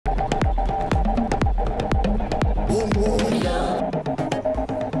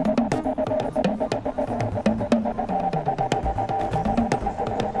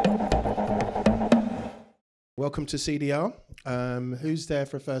welcome to CDR. Who's there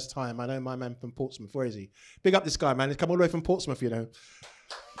for the first time? I know my man from Portsmouth. Where is he? Big up this guy, man. He's come all the way from Portsmouth, you know.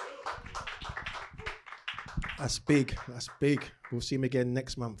 That's big. That's big. We'll see him again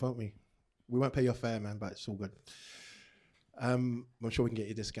next month, won't we? We won't pay your fare, man, but it's all good. I'm sure we can get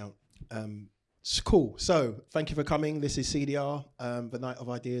you a discount. It's cool. So thank you for coming. This is CDR, the Night of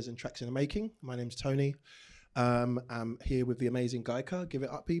Ideas and Tracks in the Making. My name's Tony. I'm here with the amazing Gaika. Give it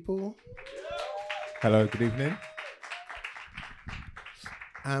up, people. Hello, good evening.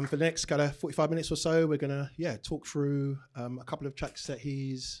 And for the next kind of 45 minutes or so, we're going to, talk through a couple of tracks that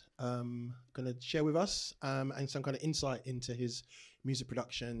he's going to share with us and some kind of insight into his music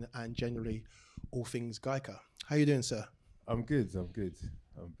production and generally all things Gaika. How you doing, sir? I'm good. I've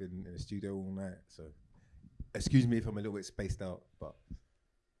been in the studio all night, so excuse me if I'm a little bit spaced out, but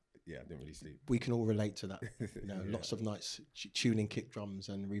yeah, I didn't really sleep. We can all relate to that. You know, Yeah. Lots of nights tuning kick drums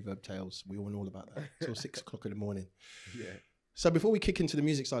and reverb tails. We all know all about that till 6 o'clock in the morning. Yeah. So before we kick into the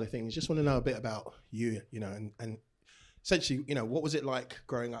music side of things, just want to know a bit about you, you know, and essentially, you know, what was it like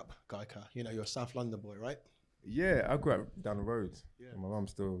growing up, Gaika? You know, you're a South London boy, right? Yeah, I grew up down the road. Yeah. My mum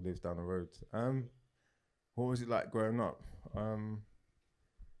still lives down the road. What was it like growing up? I'll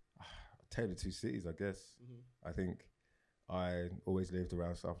tell you the two cities, I guess. Mm-hmm. I think I always lived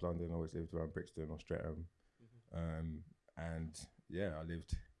around South London, always lived around Brixton or Streatham. Mm-hmm. And yeah, I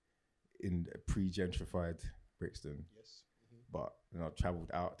lived in a pre-gentrified Brixton. Yes. Mm-hmm. But then I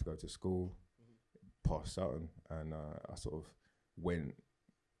travelled out to go to school, past Sutton, and I sort of went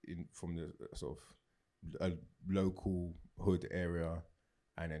in from the sort of a local hood area,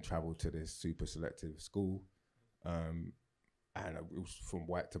 and then travelled to this super selective school, and it was from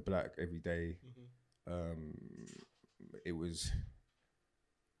white to black every day. It was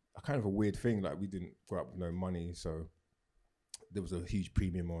a kind of a weird thing. Like, we didn't grow up with no money, so there was a huge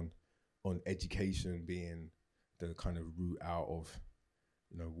premium on education being the kind of route out of,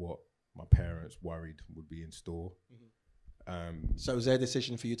 you know, what my parents worried would be in store. So was there a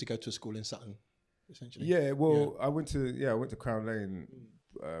decision for you to go to a school in Sutton, essentially? Yeah, well, I went to Crown Lane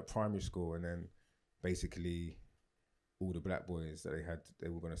primary school, and then basically all the black boys that they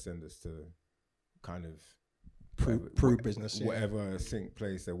were going to send us to kind of prove business, whatever sink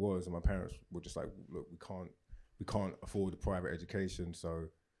place there was, and my parents were just like, look, we can't afford a private education, so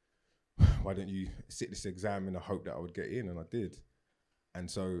why don't you sit this exam in the hope that I would get in? And I did. And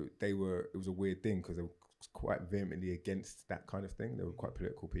so it was a weird thing because they were quite vehemently against that kind of thing. They were quite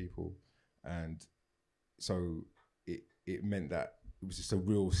political people. And so it meant that it was just a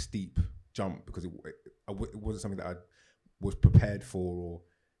real steep jump, because it wasn't something that I was prepared for, or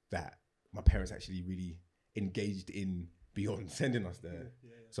that my parents actually really engaged in beyond sending us there.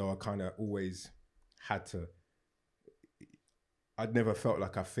 Yeah. So I kind of always had to, I'd never felt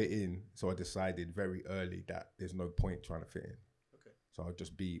like I fit in, so I decided very early that there's no point trying to fit in. Okay. So I'd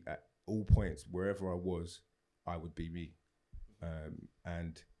just be at all points, wherever I was, I would be me.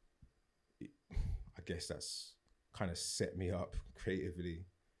 And I guess that's kind of set me up creatively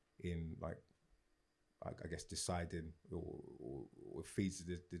in, like I guess deciding or feeds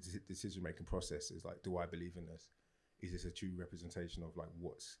the decision-making process. Is like, do I believe in this? Is this a true representation of like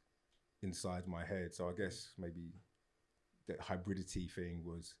what's inside my head? So I guess maybe that hybridity thing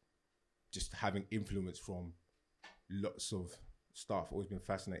was just having influence from lots of stuff. Always been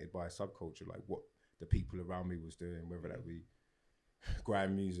fascinated by subculture, like what the people around me was doing, whether that be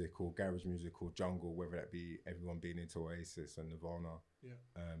grime music or garage music or jungle, whether that be everyone being into Oasis and Nirvana. Yeah.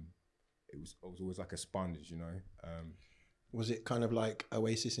 I was always like a sponge, you know. Was it kind of like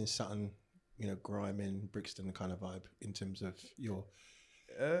Oasis in Sutton, you know, grime in Brixton kind of vibe in terms of your,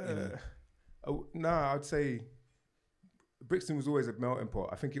 you know? No, I'd say Brixton was always a melting pot.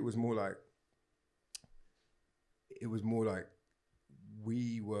 I think it was more like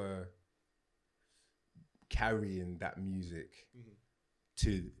we were carrying that music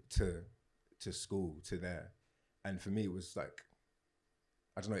to school, to there. And for me, it was like,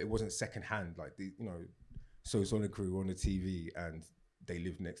 I don't know, it wasn't secondhand. Like, you know, So Sonic Crew were on the TV and they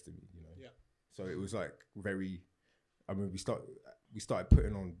lived next to me, you know. Yeah. So it was like very, I mean, we started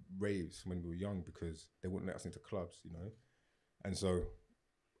putting on raves when we were young because they wouldn't let us into clubs, you know. And so,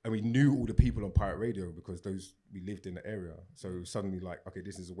 and we knew all the people on pirate radio because we lived in the area. So it was suddenly like, okay,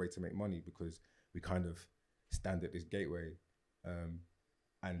 this is a way to make money because we kind of stand at this gateway.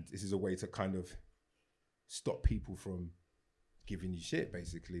 And this is a way to kind of stop people from giving you shit,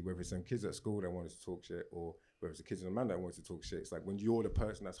 basically, whether it's some kids at school that wanted to talk shit or whether it's a kids in the man that wanted to talk shit. It's like when you're the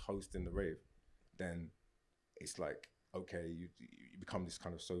person that's hosting the rave, then it's like, okay, you become this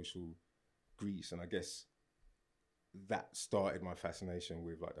kind of social grease. And I guess that started my fascination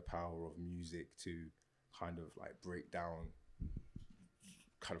with like the power of music to kind of like break down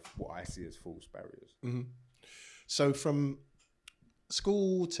kind of what I see as false barriers. Mm-hmm. So from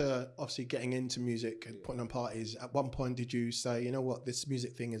school to obviously getting into music and putting on parties, at one point did you say, you know what, this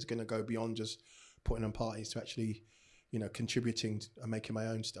music thing is going to go beyond just putting on parties to actually, you know, contributing and making my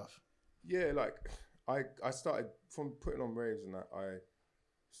own stuff? Yeah, like I started from putting on raves, and that I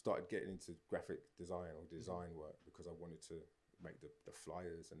started getting into graphic design or design work because I wanted to make the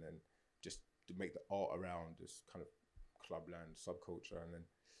flyers and then just to make the art around this kind of clubland subculture. And then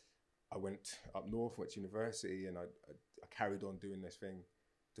I went up north, went to university, and I carried on doing this thing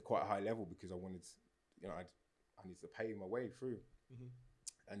to quite a high level because I wanted, you know, I needed to pay my way through.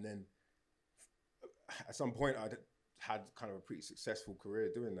 Mm-hmm. And then at some point I'd had kind of a pretty successful career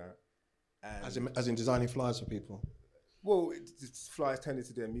doing that. And as in designing flyers for people? Well, flyers tended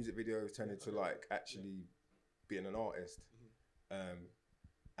to do music videos, tended to like actually being an artist. Mm-hmm.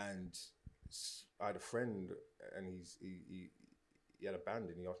 And I had a friend, and he had a band,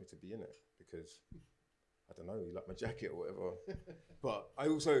 and he asked me to be in it because, I don't know, he liked my jacket or whatever. But I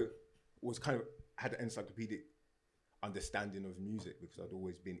also was kind of had an encyclopedic understanding of music because I'd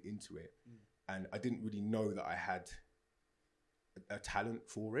always been into it. And I didn't really know that I had a talent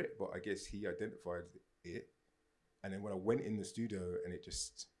for it, but I guess he identified it. And then when I went in the studio, and it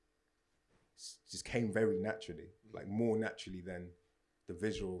just came very naturally, like more naturally than the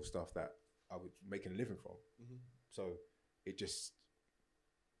visual stuff that I was making a living from. Mm-hmm. So it just,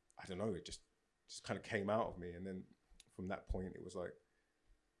 I don't know, it just kind of came out of me. And then from that point, it was like,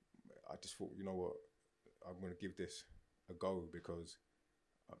 I just thought, you know what, I'm going to give this a go because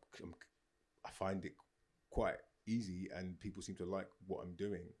I find it quite easy and people seem to like what I'm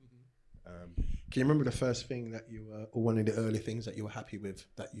doing. Mm-hmm. Can you remember the first thing that you were, or one of the early things that you were happy with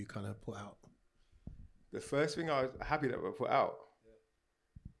that you kind of put out? The first thing I was happy that I put out?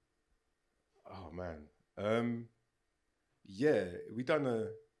 Yeah. Oh man. Yeah, we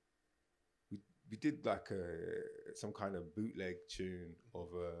did like some kind of bootleg tune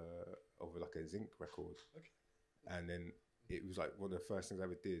of like a Zinc record. Okay. And then it was like one of the first things I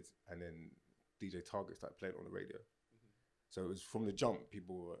ever did, and then DJ Target started playing it on the radio. Mm-hmm. So it was from the jump,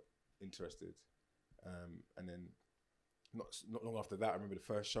 people were interested. And then not long after that, I remember the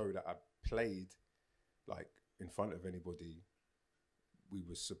first show that I played like in front of anybody, we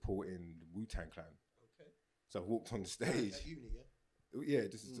were supporting the Wu-Tang Clan. Okay. So I walked on stage. At uni, yeah? Yeah,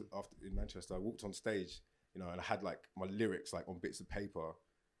 this is after in Manchester. I walked on stage, you know, and I had like my lyrics like on bits of paper,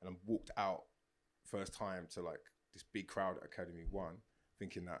 and I walked out first time to like this big crowd at Academy 1,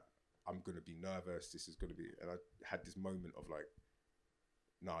 thinking that I'm gonna be nervous, this is gonna be, and I had this moment of like,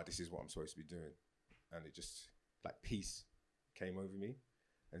 nah, this is what I'm supposed to be doing. And it just, like, peace came over me.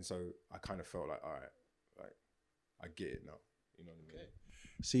 And so I kind of felt like, all right, like, I get it now. You know what I mean?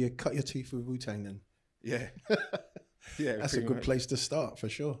 So you cut your teeth with Wu-Tang then? Yeah. Yeah. That's a good place to start, for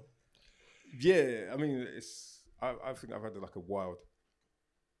sure. Yeah, I mean, I think I've had like a wild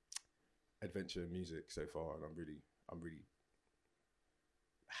adventure in music so far, and I'm really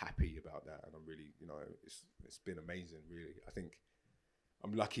happy about that. And I'm really, you know, it's been amazing, really. I think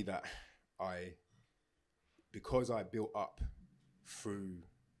I'm lucky that because I built up through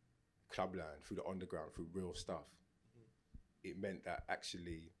clubland, through the underground, through real stuff, it meant that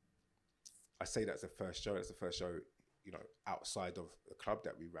actually, I say that's the first show, you know, outside of the club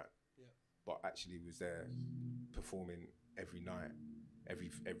that we ran. Yeah. But actually was there performing every night, every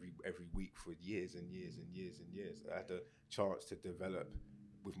week for years and years and years and years. I had the chance to develop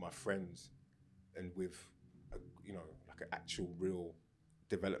with my friends and with, you know, like an actual real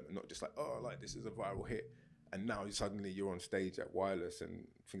development, not just like, oh, like this is a viral hit, and now suddenly you're on stage at Wireless and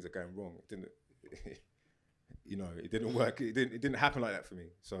things are going wrong. It didn't, you know, it didn't work. It didn't happen like that for me.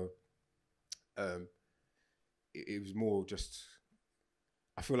 So, it was more just,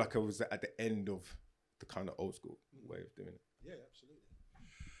 I feel like I was at the end of the kind of old school way of doing it. Yeah, absolutely.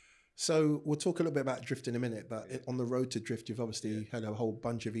 So we'll talk a little bit about Drift in a minute, but on the road to Drift, you've obviously had a whole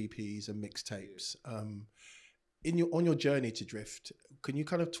bunch of EPs and mixtapes. Yeah. On your journey to Drift, can you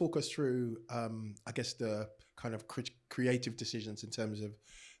kind of talk us through, I guess, the kind of creative decisions in terms of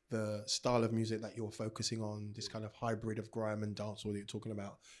the style of music that you're focusing on, this kind of hybrid of grime and dancehall that you're talking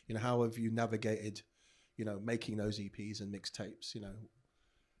about? You know, how have you navigated, you know, making those EPs and mixtapes, you know?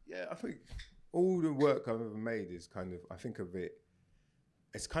 Yeah, I think all the work I've ever made is kind of, I think of it,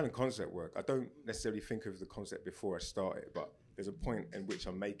 it's kind of concept work. I don't necessarily think of the concept before I start it, but there's a point in which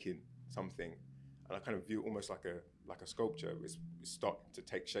I'm making something, and I kind of view it almost like a sculpture. It's starting to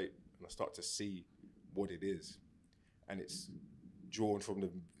take shape, and I start to see what it is. And it's drawn from the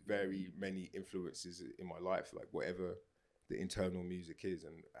very many influences in my life, like whatever the internal music is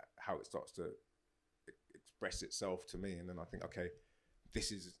and how it starts to express itself to me, and then I think, okay,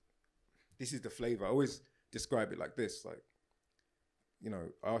 this is the flavor. I always describe it like this, like, you know,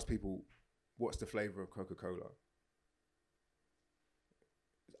 I ask people, what's the flavor of Coca-Cola?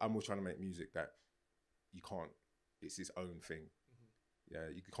 I'm always trying to make music that you can't, it's its own thing. Yeah,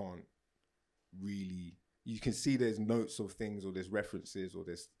 you can't really, you can see there's notes of things, or there's references, or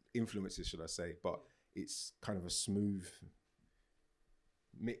there's influences, should I say, but it's kind of a smooth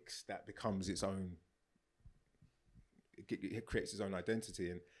mix that becomes its own, it creates its own identity.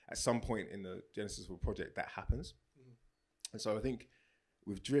 And at some point in the genesis of a project, that happens. And so I think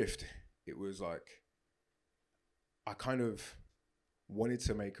with Drift, it was like, I kind of wanted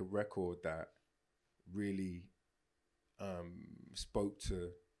to make a record that really spoke to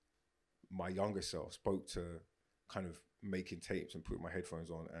my younger self, spoke to kind of making tapes and putting my headphones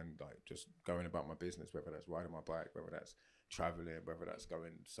on and like just going about my business, whether that's riding my bike, whether that's traveling, whether that's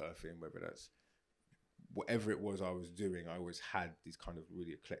going surfing, whether that's whatever it was I was doing. I always had these kind of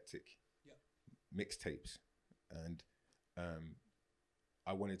really eclectic mixtapes, and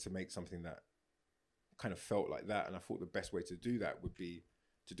I wanted to make something that kind of felt like that, and I thought the best way to do that would be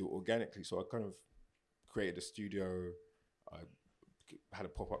to do it organically. So I kind of created a studio, I had a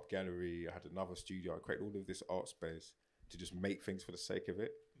pop-up gallery, I had another studio, I created all of this art space to just make things for the sake of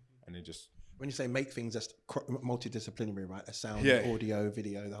it. And then just... When you say make things, that's multidisciplinary, right? A sound, audio,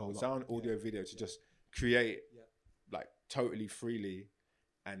 video, the whole lot. Sound, audio, video, to just create like totally freely,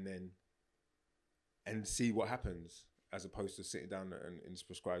 and then see what happens, as opposed to sitting down in this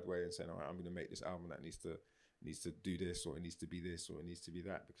prescribed way and saying, all right, I'm going to make this album that needs to do this, or it needs to be this, or it needs to be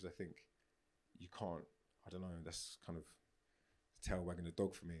that, because I think you can't, I don't know, that's kind of the tail wagging the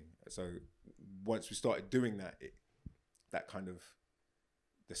dog for me. So once we started doing that, that kind of,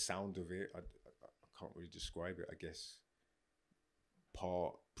 the sound of it, I can't really describe it, I guess,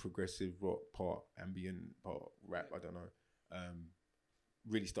 part progressive rock, part ambient, part rap, I don't know,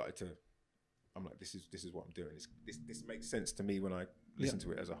 really started to, I'm like, this is what I'm doing. This makes sense to me when I listen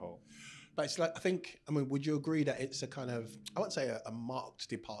to it as a whole. But it's like, I mean, would you agree that it's a kind of, I wouldn't say a marked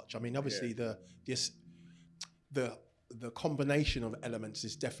departure. I mean, obviously the combination of elements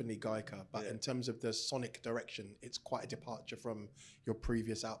is definitely Gaika, but in terms of the sonic direction, it's quite a departure from your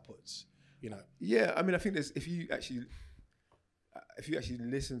previous outputs, you know? Yeah, I mean, I think there's, if you actually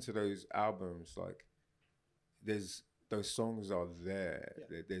listen to those albums, like, those songs are there.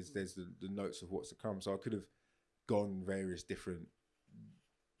 There's the notes of what's to come. So I could have gone various different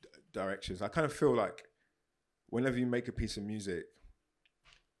directions. I kind of feel like whenever you make a piece of music,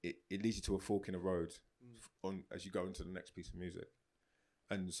 it leads you to a fork in the road as you go into the next piece of music.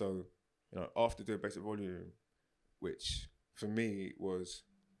 And so, you know, after doing Basic Volume, which for me was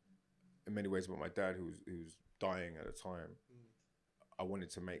in many ways about my dad, who was dying at the time, I wanted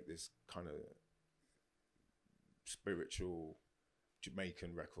to make this kind of spiritual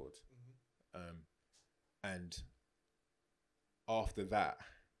Jamaican record. And after that,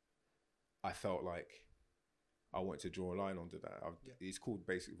 I felt like I wanted to draw a line under that. It's called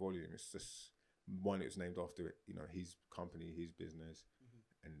Basic Volume. It's just, one, it was named after it, you know, his company, his business,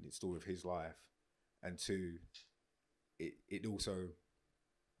 and the story of his life. And two, it also,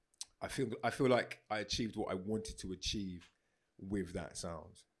 I feel like I achieved what I wanted to achieve with that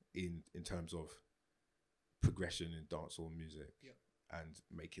sound in terms of progression in dancehall music and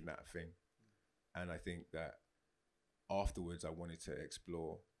making that a thing. And I think that afterwards I wanted to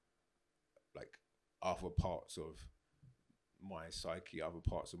explore like other parts of my psyche, other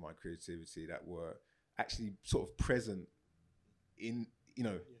parts of my creativity that were actually sort of present in, you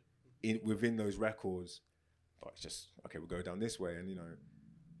know, within those records. But it's just, okay, we'll go down this way. And, you know,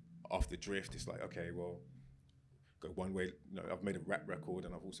 after Drift, it's like, okay, well, go one way. You know, I've made a rap record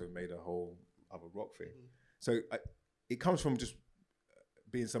and I've also made a whole other rock thing. So it comes from just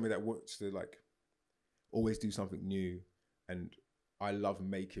being somebody that wants to like always do something new. And I love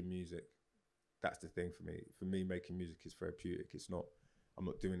making music. That's the thing for me. For me, making music is therapeutic. I'm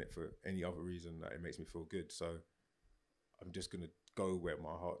not doing it for any other reason that it makes me feel good. So I'm just going to go where my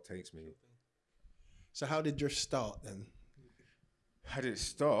heart takes me. So how did Drift start then? How did it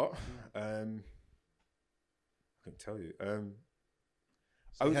start? I can tell you.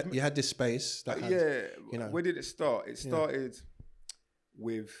 So you had this space that had, you know. Where did it start? It started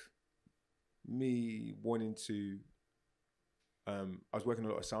with me wanting to, I was working a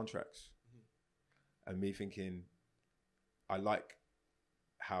lot of soundtracks and me thinking, I like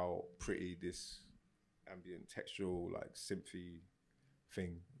how pretty this ambient textural, like synthy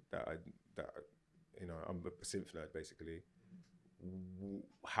thing that you know, I'm a synth nerd basically.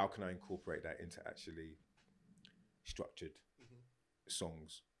 How can I incorporate that into actually structured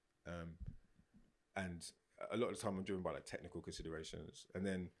songs? and a lot of the time I'm driven by like technical considerations. And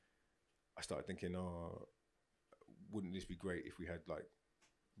then I started thinking, oh, wouldn't this be great if we had like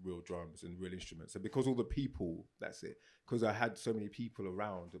real drums and real instruments? And because all the people, that's it. Because I had so many people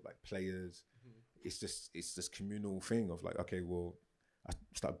around, like players, it's this communal thing of like, okay, well, I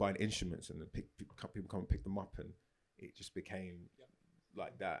started buying instruments and then people come and pick them up, and it just became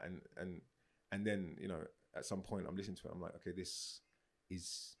like that. And then, you know, at some point I'm listening to it, I'm like, okay, this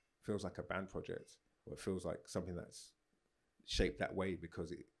feels like a band project, or it feels like something that's shaped that way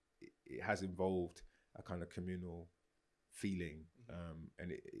because it has involved a kind of communal feeling.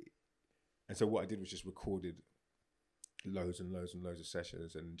 And so what I did was just recorded loads and loads and loads of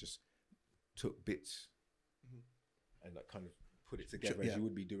sessions and just took bits and like kind of put it together as you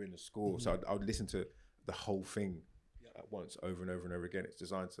would be doing the score. So I would listen to the whole thing at once, over and over and over again. It's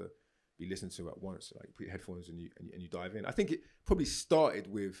designed to be listened to at once. Like, put your headphones and you dive in. I think it probably started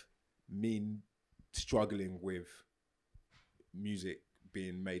with me struggling with music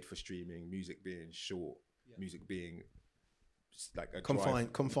being made for streaming, music being short, music being like a confined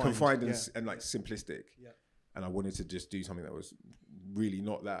and like simplistic. And I wanted to just do something that was really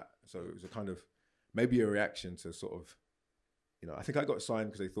not that. So it was a kind of maybe a reaction to sort of, you know, I think I got signed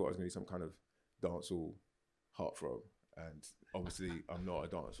because they thought I was going to be some kind of dancehall heartthrob, and obviously I'm not a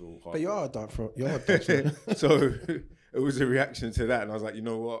dancehall heartthrob. But you are a dancehall. You're a dancehall. So it was a reaction to that, and I was like, you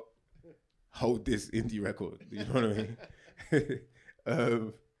know what? Hold this indie record. You know what I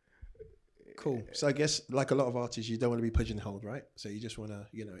mean? Cool. So I guess, like a lot of artists, you don't want to be pigeonholed, right? So you just want to,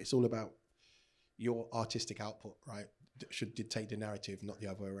 you know, it's all about your artistic output, right? Should dictate the narrative, not the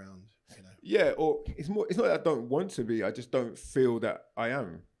other way around, you know? Yeah, or it's not that I don't want to be, I just don't feel that I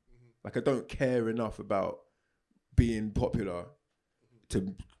am. Like, I don't care enough about being popular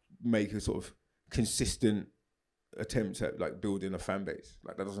to make a sort of consistent attempt at like building a fan base.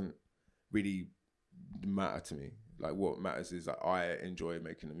 Like, that doesn't really matter to me. Like, what matters is that I enjoy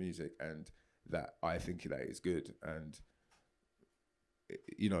making the music and that I think that is good. And,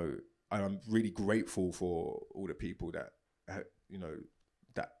 you know, I'm really grateful for all the people that, you know,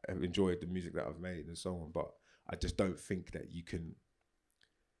 that have enjoyed the music that I've made and so on. But I just don't think that you can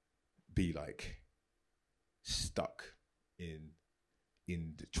be like stuck in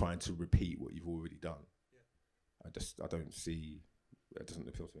trying to repeat what you've already done. I don't see, it doesn't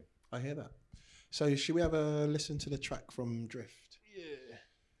appeal to me. I hear that. So should we have a listen to the track from Drift? Yeah.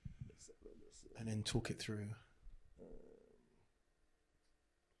 And then talk it through.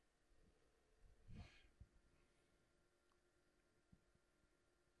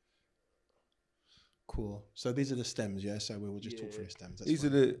 Cool. So these are the stems, yeah? So we will just talk through the stems. That's these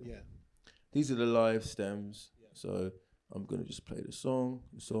fine. These are the live stems. Yeah. So I'm going to just play the song.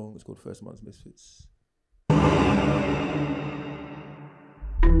 The song is called First Month's Misfits.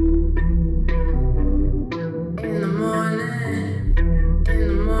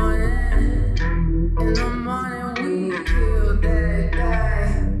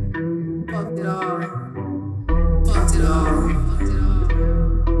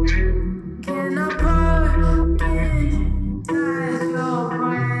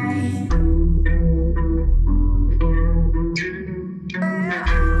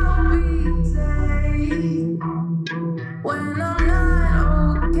 When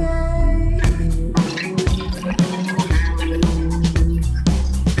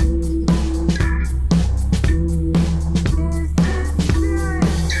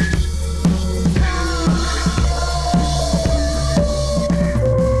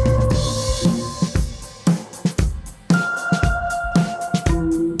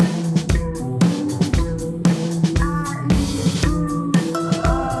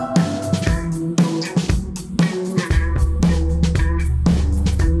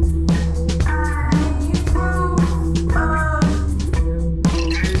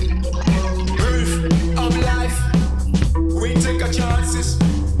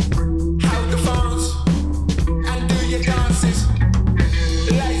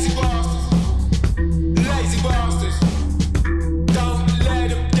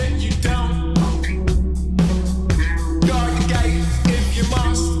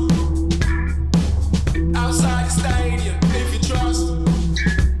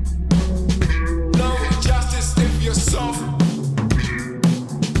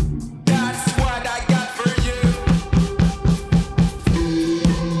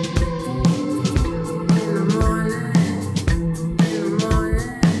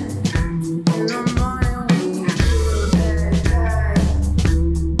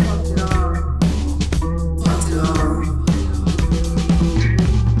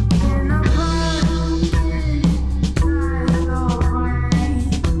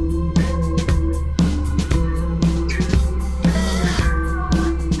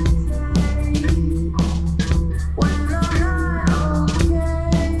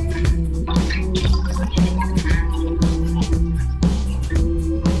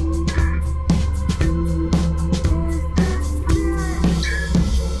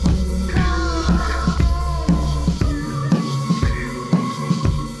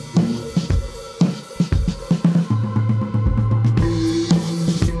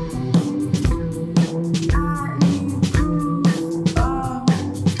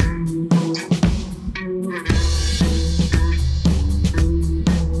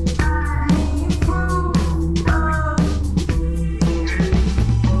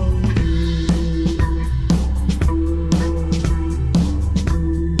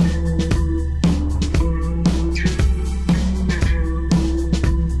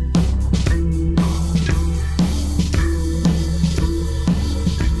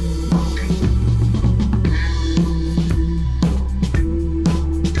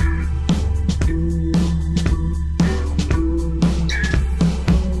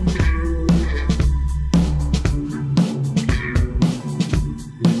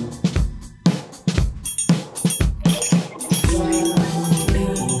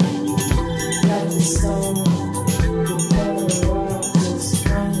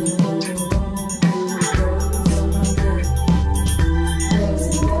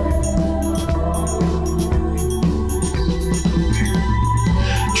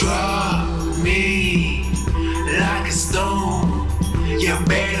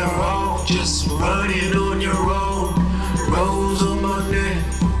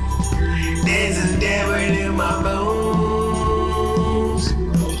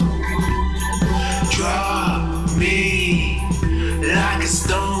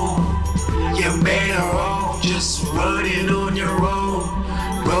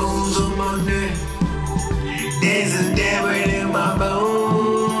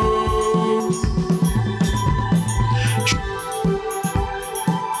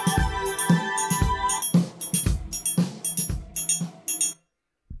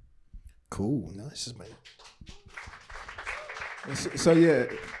So yeah,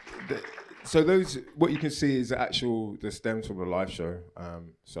 so those what you can see is the stems from the live show.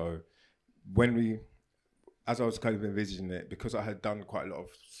 So when as I was kind of envisioning it, because I had done quite a lot of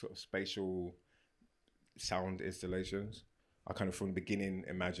sort of spatial sound installations, I kind of from the beginning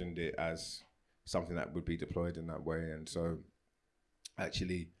imagined it as something that would be deployed in that way. And so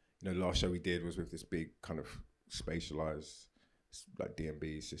actually, the last show we did was with this big kind of spatialized like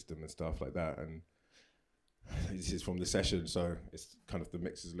DMB system and stuff like that. And this is from the session, so it's kind of the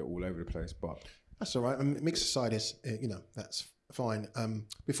mix is a little all over the place, but that's all right. Mix aside is, that's fine.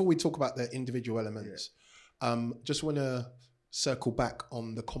 Before we talk about the individual elements, just want to circle back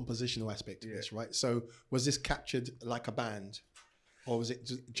on the compositional aspect of this, right? So was this captured like a band, or was it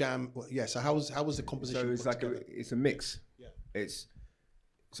just jam? Yeah. So how was the composition? So it's like it's a mix. Yeah. It's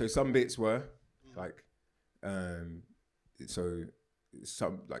so some bits were like, so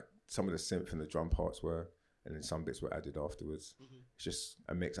some of the synth and the drum parts were, and then some bits were added afterwards. It's just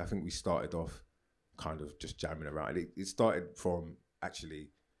a mix. I think we started off kind of just jamming around. It started from actually,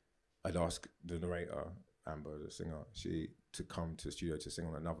 I'd ask the narrator, Amber, the singer, to come to the studio to sing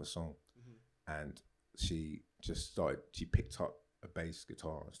on another song. And she picked up a bass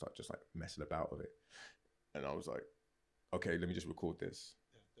guitar and started just like messing about with it. And I was like, okay, let me just record this.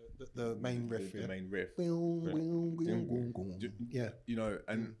 The main riff, the main riff. Yeah.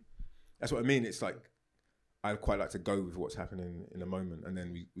 And that's what I mean. It's like, I quite like to go with what's happening in a moment. And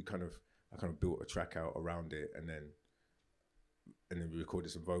then I kind of built a track out around it, and then we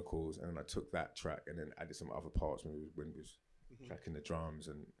recorded some vocals, and then I took that track and then added some other parts when we was tracking the drums.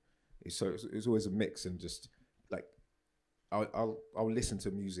 And it's always a mix, and just like I'll listen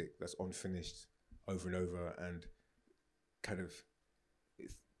to music that's unfinished over and over, and kind of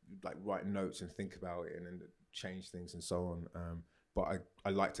like write notes and think about it and then change things and so on. But I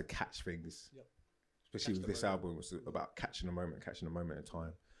like to catch things, especially with this album. It was about catching a moment in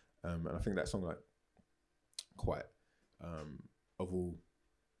time. And I think that song, like, quite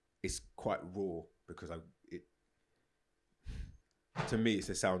it's quite raw, because to me it's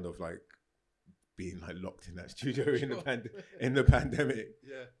the sound of like being like locked in that studio in the pandemic.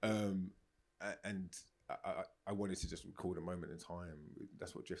 And I wanted to just record a moment in time.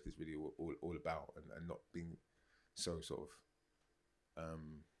 That's what Drift is really all about, and not being so sort of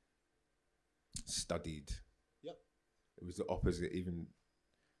studied. It was the opposite. Even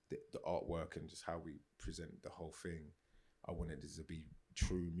the artwork and just how we present the whole thing, I wanted it to be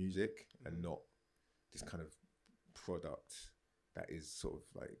true music and not this kind of product that is sort of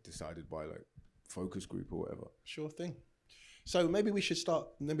like decided by like focus group or whatever. Sure thing. So maybe we should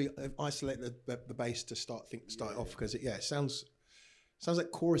isolate the bass to start off, because it sounds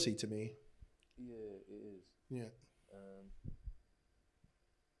like chorusy to me. Yeah, it is. Yeah.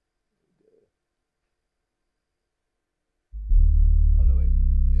 Oh no, wait.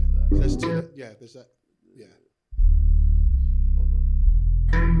 Yeah. There's two. Yeah. There's that. Yeah. Hold on.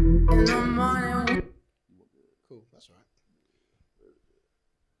 In the morning. Cool. That's all right.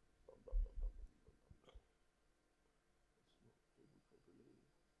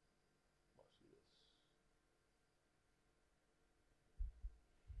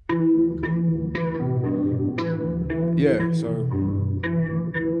 Yeah, so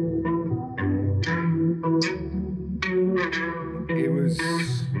it was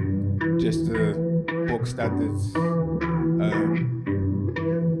just a bog standards.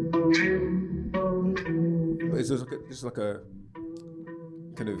 It's just like a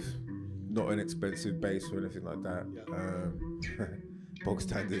kind of not an expensive bass or anything like that. Bog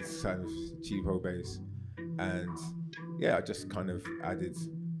standards, kind of cheapo bass, and yeah, I just kind of added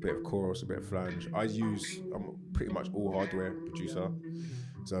a bit of chorus, a bit of flange. I'm pretty much all hardware producer,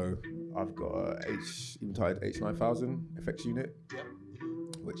 so I've got a Eventide H9000 effects unit,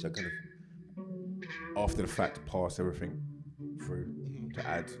 which I kind of after the fact pass everything through to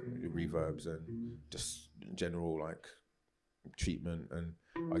add reverbs and just general like treatment. And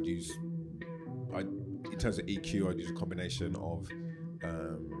in terms of EQ, I'd use a combination of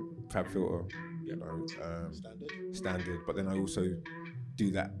Fab Filter, standard, but then I also do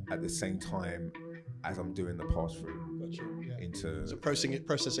that at the same time as I'm doing the pass through into so processing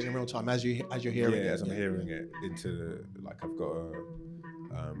in real time as you're hearing it. As I'm hearing it into like I've got a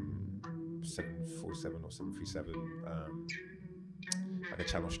 747 or 737 like a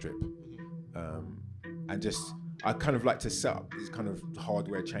channel strip, and just I kind of like to set up these kind of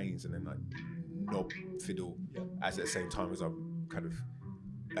hardware chains and then like knob fiddle as at the same time as I'm kind of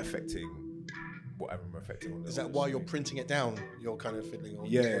affecting whatever I'm affecting on. Is that while you're printing it down, you're kind of fiddling on?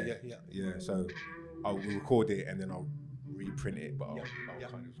 Yeah. So I'll record it and then I'll reprint it, but I'll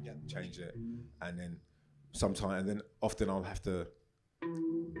kind of change it, and then often I'll have to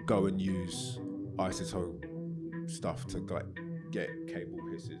go and use isotope stuff to like get cable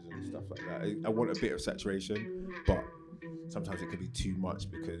hisses and stuff like that. I want a bit of saturation, but sometimes it can be too much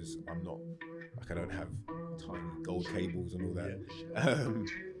because I'm not like I don't have tiny gold cables and all that.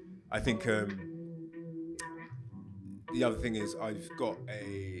 I think the other thing is I've got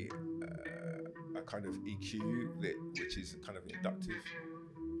a kind of EQ which is kind of inductive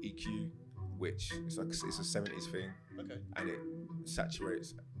EQ, which is like it's a 70s thing, and it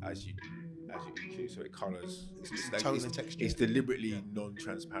saturates as you EQ, so it colors. It's tone and texture. It's deliberately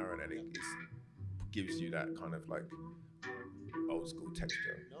non-transparent, and it gives you that kind of like old school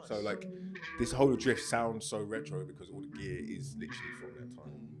texture. Nice. So like this whole drift sounds so retro because all the gear is literally from that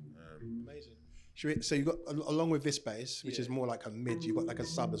time. Amazing. So you got along with this bass, which is more like a mid. You got like a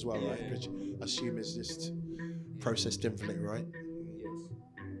sub as well, right? Which I assume is just processed differently, right? Yes.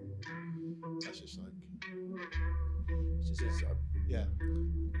 That's just like it's just a sub. Yeah.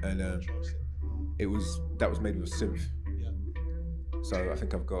 And that was made with a synth. Yeah. So I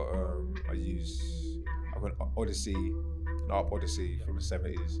think I've got an Odyssey, an ARP Odyssey from the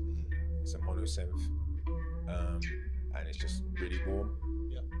 70s. It's a mono synth, and it's just really warm.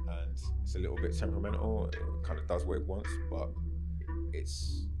 And it's a little bit temperamental. It kind of does what it wants, but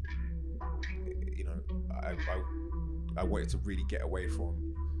it's, you know, I wanted to really get away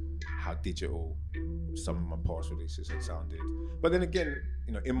from how digital some of my past releases had sounded. But then again,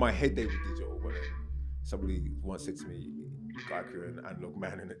 you know, in my head they were digital, but then somebody once said to me, Gaika, you're an analog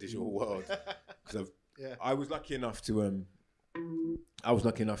man in a digital world. Because I was lucky enough to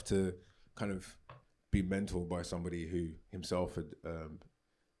kind of be mentored by somebody who himself had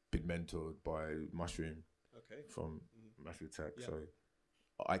been mentored by Mushroom from Massive Tech. So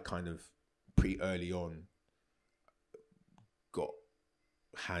I kind of pretty early on got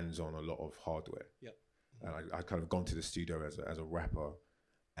hands on a lot of hardware. And I kind of gone to the studio as a rapper,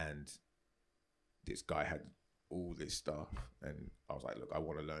 and this guy had all this stuff, and I was like, look, I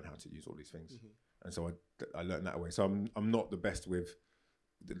want to learn how to use all these things. And so I learned that way. So I'm not the best with,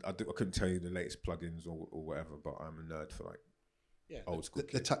 I couldn't tell you the latest plugins or whatever, but I'm a nerd for like old school.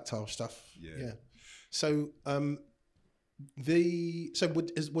 The tactile stuff. Yeah. So was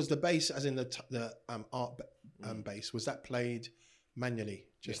the bass, as in the art bass, was that played manually?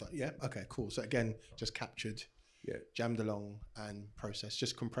 Just okay, cool. So again, just captured, jammed along and processed.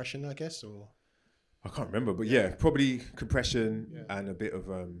 Just compression, I guess, or I can't remember, but probably compression and a bit of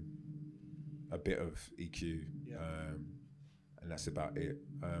EQ, and that's about it.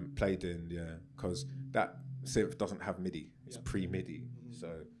 Played in, because that synth doesn't have MIDI. It's pre-MIDI,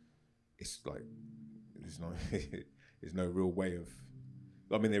 so it's like there's no real way of.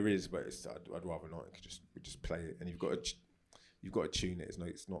 I mean, there is, but I'd rather not. You could just play it, and you've got to tune it.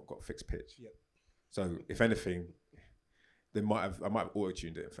 It's not got a fixed pitch. So if anything, I might have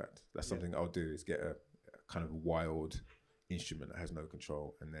auto-tuned it. In fact, that's something I'll do, is get a kind of wild instrument that has no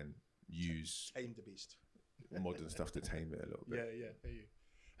control, and then use tame the beast, modern stuff to tame it a little bit. There you.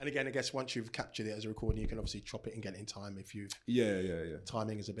 And again, I guess once you've captured it as a recording, you can obviously chop it and get it in time if you've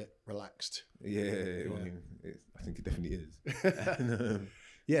timing is a bit relaxed. I mean, I think it definitely is.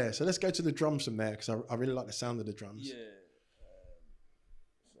 So let's go to the drums from there, because I really like the sound of the drums.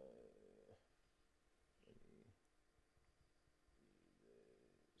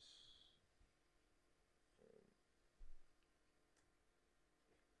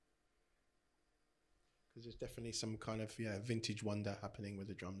 There's definitely some kind of vintage wonder happening with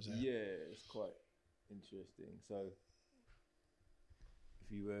the drums there. Yeah, it's quite interesting. So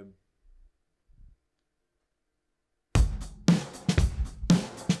if you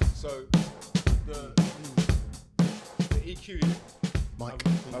so the EQ, Mike,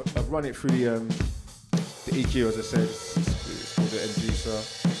 I've run it through the EQ, as I said, it's called the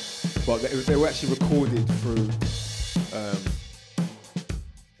Inducer, but they were actually recorded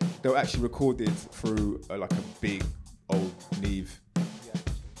through like a big old Neve,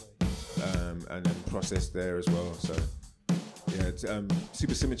 and then processed there as well. So it's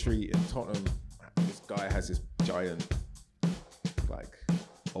Supersymmetry in Tottenham. This guy has this giant, like,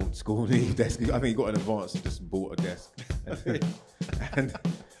 old school Neve desk. I think he got an advance and just bought a desk. and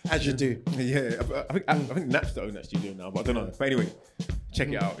as you do. Yeah, I think Nat's the owner that studio now, but I don't know. But anyway, check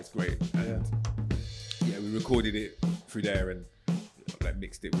it out. It's great. And we recorded it through there and like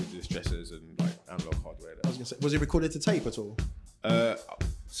mixed it with the stressors and like analog hardware. I was gonna say, was it recorded to tape at all?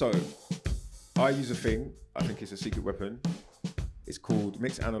 So I use a thing. I think it's a secret weapon. It's called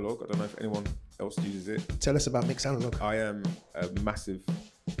Mix Analog. I don't know if anyone else uses it. Tell us about Mix Analog. I am a massive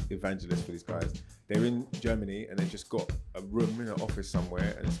evangelist for these guys. They're in Germany and they've just got a room in an office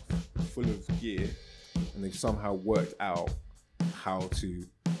somewhere and it's full of gear, and they've somehow worked out how to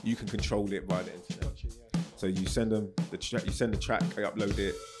you can control it via the internet. Gotcha, yeah. So you send them the track, you send the track, I upload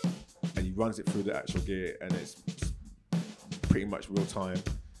it, and he runs it through the actual gear, and it's pretty much real time,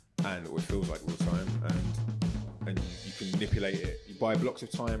 and it feels like real time, and you can manipulate it. You buy blocks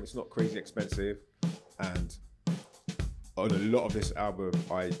of time. It's not crazy expensive, and on a lot of this album,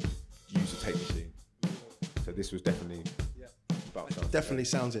 I use a tape machine. So this was definitely about definitely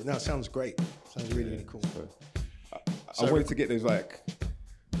sounds it. No, it sounds great. Sounds really, really cool. So I wanted to get those like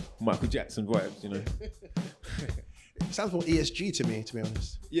Michael Jackson vibes, you know. It sounds more ESG to me, to be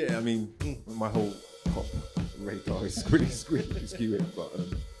honest. Yeah, I mean, my whole pop radar is really skewed, but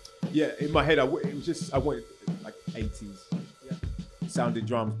yeah, in my head, I wanted like 80s sounding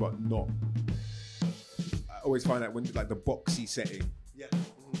drums, but not. I always find that when like the boxy setting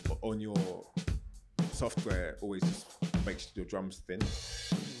on your software always just makes your drums thin.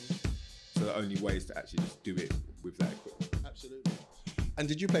 So the only way is to actually just do it with that equipment. Absolutely. And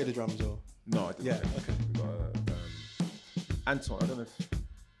did you play the drums or? No, I didn't. Yeah, okay. We got, Anton, I don't know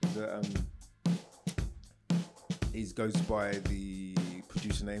if he goes by the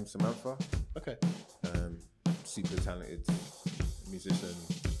producer name Samantha. Okay. Super talented musician.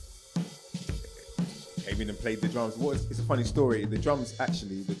 Came in and played the drums. It's a funny story. The drums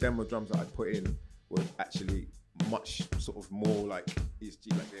actually, the demo drums that I put in were actually much sort of more like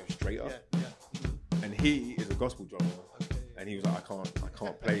ESG, like they're straight up. Yeah, yeah. And he is a gospel drummer, and he was like, I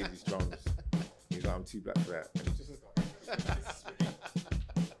can't play these drums. He was like, I'm too black for that. And he just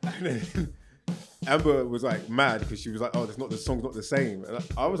and then Amber was like mad because she was like, oh, the song's not the same. And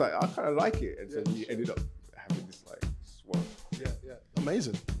I was like, I kind of like it. And so we ended up having this like swap. Yeah, yeah.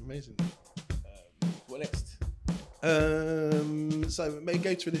 Amazing. What next? So maybe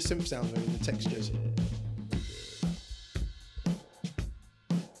go through the synth sounds and the textures.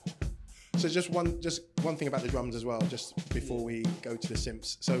 So just one thing about the drums as well, just before we go to the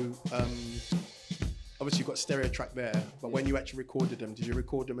synths. So obviously you've got stereo track there, but when you actually recorded them, did you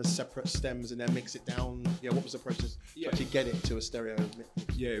record them as separate stems and then mix it down? Yeah, what was the process to actually get it to a stereo mix?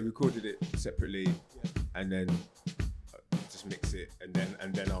 Yeah, recorded it separately, and then just mix it, and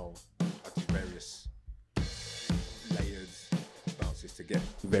then I'll do various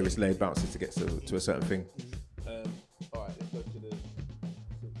layered bounces to get to a certain thing. All right, let's go to the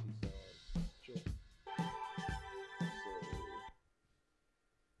Sure.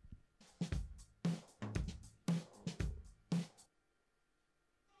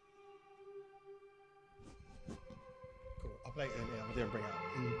 Cool. I'll play it in here. I didn't bring it out.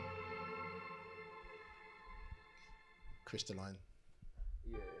 Crystalline.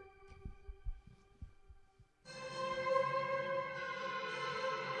 Yeah.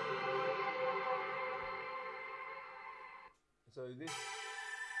 So this.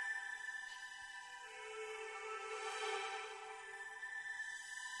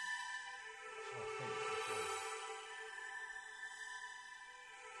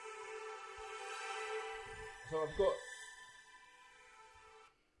 So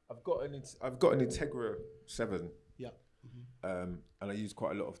I've got an Integra 7. Yeah. And I use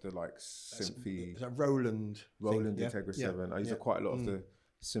quite a lot of the like synthy. It's a Roland Integra 7. I use quite a lot of the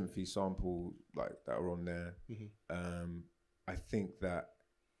synthy sample like that are on there. I think that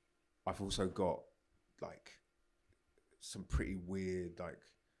I've also got like some pretty weird like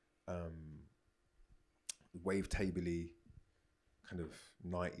wavetabley kind of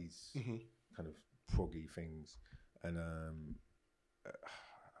 90s kind of proggy things, and I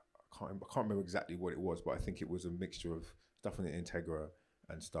can't remember exactly what it was, but I think it was a mixture of stuff from the Integra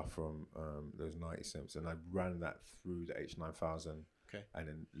and stuff from those 90 synths, and I ran that through the H9000 and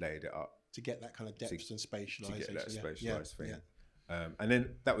then layered it up to get that kind of depth and spatialization. To get that spatialized thing. And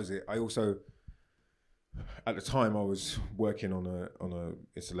then that was it. I also, at the time, I was working on a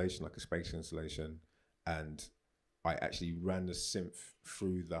installation, like a spatial installation, and I actually ran the synth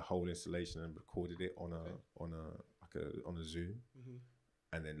through the whole installation and recorded it on a Zoom,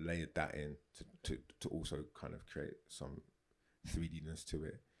 and then layered that in to also kind of create some 3Dness to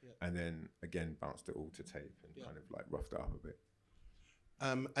it, and then again bounced it all to tape and kind of like roughed it up a bit.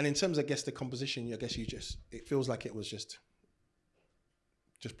 And in terms of, I guess, the composition, I guess it feels like it was just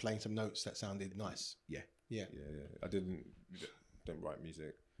playing some notes that sounded nice. Yeah. I don't write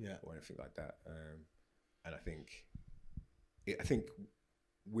music or anything like that, and I think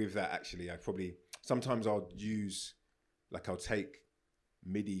with that actually, I probably sometimes I'll take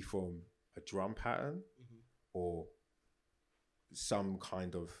MIDI from a drum pattern or some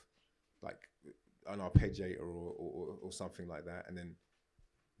kind of like an arpeggiator or something like that, and then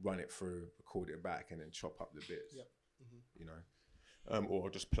run it through, record it back, and then chop up the bits. You know,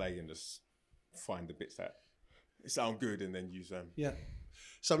 or just play and just find the bits that sound good, and then use them. Yeah.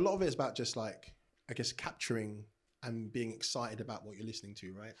 So a lot of it is about just like, I guess, capturing and being excited about what you're listening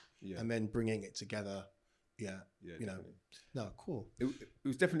to, right? Yeah. And then bringing it together. Yeah. Yeah. You know. No, cool. It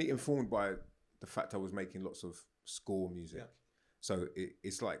was definitely informed by the fact I was making lots of score music. Yeah. So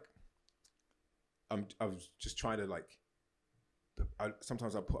it's like I was just trying to like.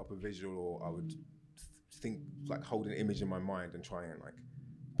 Sometimes I put up a visual, or I would think like hold an image in my mind and try and like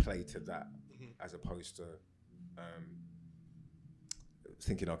play to that, as opposed to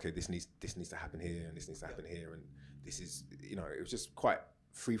thinking, okay, this needs to happen here, and this needs to happen here, and this is, you know, it was just quite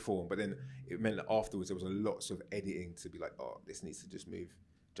free form. But then it meant that afterwards there was a lots of editing to be like, oh, this needs to just move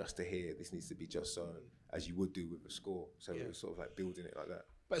just to here, this needs to be just so, as you would do with a score. So it was sort of like building it like that.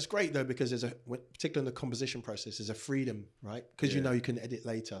 But it's great though, because there's particularly in the composition process, there's a freedom, right? Because you know you can edit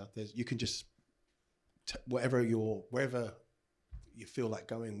later. You can just wherever you feel like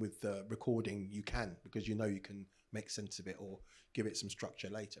going with the recording, you can, because you know you can make sense of it or give it some structure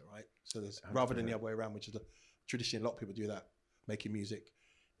later, right? So there's rather than the other way around, which is traditionally a lot of people do that, making music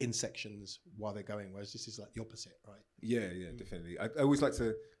in sections while they're going, whereas this is like the opposite, right? Yeah, definitely. I always like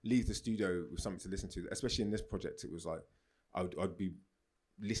to leave the studio with something to listen to, especially in this project. It was like I'd be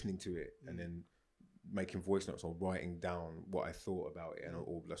listening to it and then making voice notes or writing down what I thought about it, and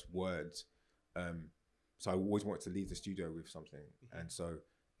all just words. So I always wanted to leave the studio with something, and so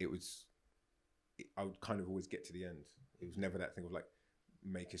I would kind of always get to the end. It was never that thing of like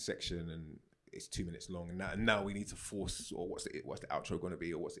make a section and it's 2 minutes long, and now we need to force, or what's the outro going to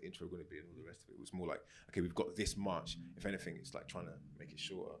be, or what's the intro going to be, and all the rest of it. It was more like, okay, we've got this much. If anything, it's like trying to make it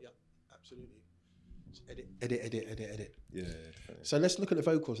shorter. Yeah, absolutely. Edit. Yeah, definitely. So let's look at the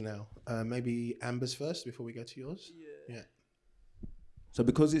vocals now. Maybe Amber's first before we go to yours. Yeah. So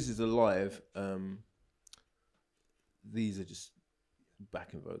because this is a live, these are just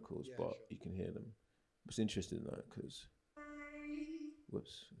backing vocals, but you can hear them. It's interesting though, because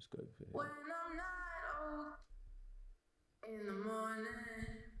let's go for here. When I'm not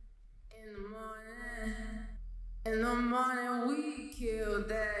in the morning, we killed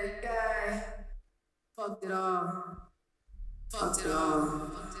that guy. Fucked it all.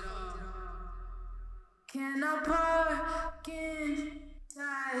 Can I park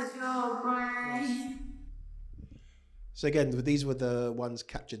inside your brain? So again, these were the ones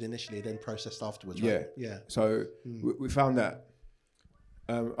captured initially, then processed afterwards, right? Yeah. So we found that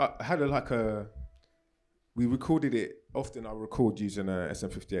I had we recorded it. Often I record using a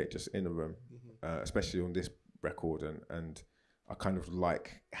SM58 just in a room, especially on this record, and I kind of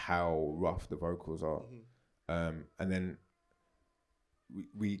like how rough the vocals are. And then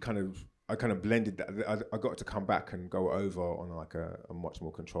I kind of blended that. I got to come back and go over on like a much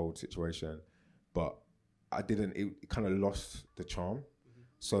more controlled situation, but I didn't. It kind of lost the charm,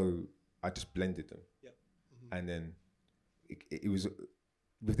 so I just blended them. And then it was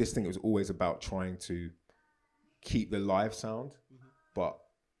with this thing. It was always about trying to keep the live sound, but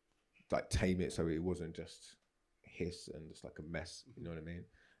like tame it so it wasn't just hiss and just like a mess. You know what I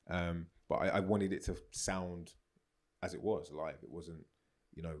mean? But I wanted it to sound as it was live. It wasn't,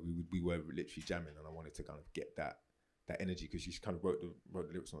 you know, we were literally jamming, and I wanted to kind of get that energy, because she kind of wrote the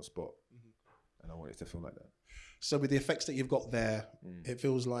lyrics on the spot, and I wanted it to feel like that. So with the effects that you've got there, it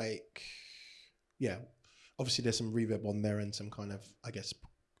feels like, obviously there's some reverb on there and some kind of, I guess,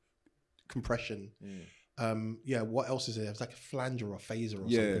 compression. What else is there? It's like a flanger or a phaser or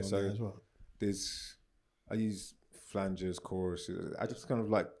something on there as well. I use flangers, choruses. I just kind of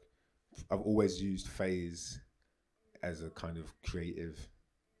like, I've always used phase as a kind of creative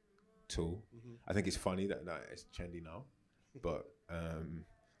tool. I think it's funny that it's trendy now, but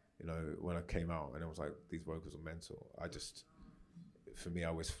you know, when I came out and I was like, these vocals are mental. For me, I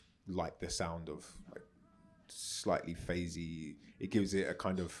always like the sound of like slightly phasey. It gives it a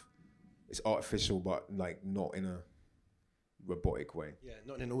kind of, it's artificial, but like not in a robotic way. Yeah,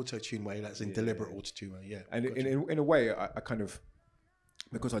 not in an auto-tune way. That's in deliberate auto-tune way. Yeah, and in a way, I kind of,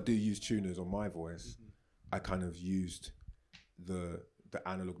 because I do use tuners on my voice, I kind of used the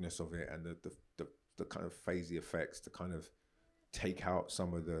analogness of it and the kind of phasey effects to kind of take out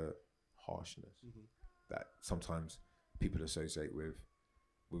some of the harshness that sometimes people associate with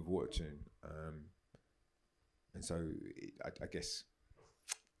auto-tune. And so I guess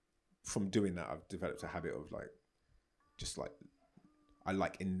from doing that, I've developed a habit of like, just like, I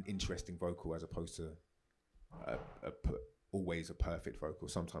like an interesting vocal as opposed to always a perfect vocal.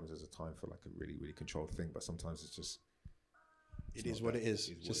 Sometimes there's a time for like a really, really controlled thing, but sometimes it's just... It is what it is.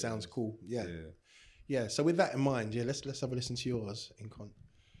 It just sounds cool. Yeah. So with that in mind, let's have a listen to yours in con.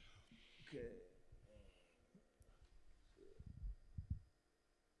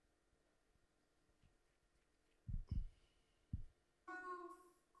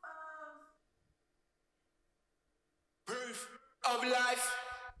 of life.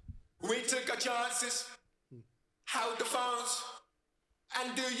 We took our chances. Hold the phones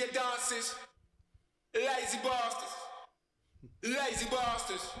and do your dances. Lazy bastards. Lazy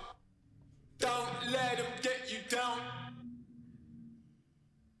bastards. Don't let them get you down.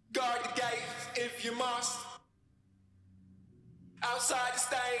 Guard the gates if you must. Outside the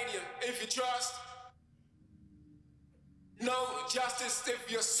stadium if you trust. No justice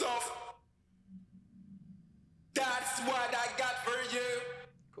if you're soft. That's what I got for you.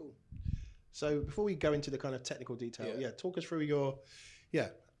 Cool. So before we go into the kind of technical detail, talk us through your,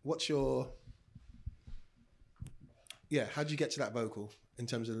 what's your, how did you get to that vocal in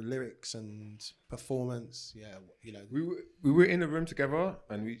terms of the lyrics and performance? Yeah, you know. We were in a room together,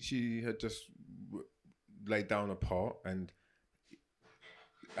 and she had just laid down a part, and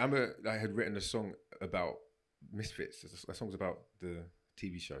I had written a song about Misfits. The song's about the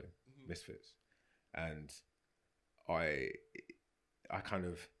TV show Misfits, and I kind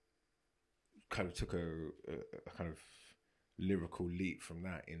of took a kind of lyrical leap from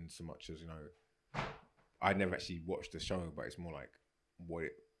that, in so much as, you know, I never actually watched the show, but it's more like what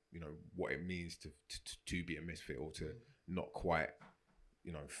it means to be a misfit, or to not quite,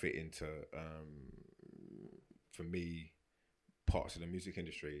 you know, fit into for me, parts of the music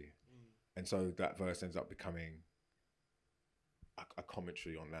industry. And so that verse ends up becoming a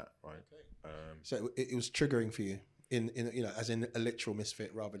commentary on that, right? Okay. So it was triggering for you in you know, as in a literal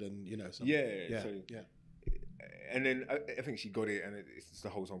misfit rather than, you know, something. Yeah. And then I think she got it, and it's the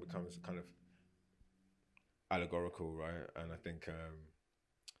whole song becomes kind of allegorical, right? And I think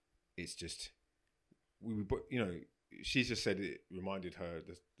it's just you know, she just said it reminded her,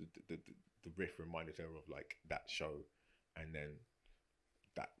 the riff reminded her of like that show, and then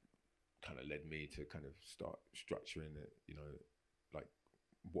that kind of led me to kind of start structuring it, you know, like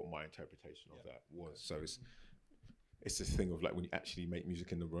what my interpretation of that was. So it's this thing of like, when you actually make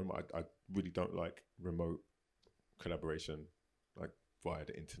music in the room, I really don't like remote collaboration like via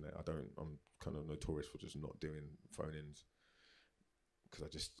the internet. I'm kind of notorious for just not doing phone-ins,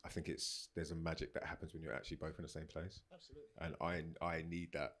 because I think there's a magic that happens when you're actually both in the same place. Absolutely. And I need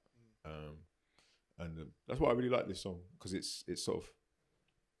that. And that's why I really like this song, because it's sort of,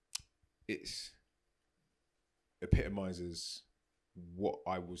 it's epitomizes what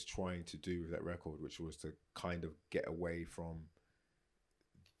I was trying to do with that record, which was to kind of get away from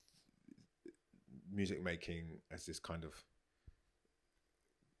music making as this kind of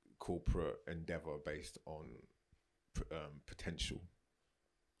corporate endeavor based on potential,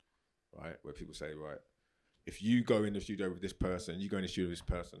 right? Where people say, right, if you go in the studio with this person, you go in the studio with this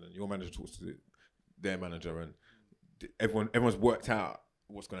person, and your manager talks to their manager, and everyone's worked out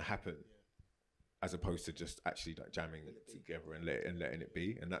what's going to happen, as opposed to just actually like jamming together and letting it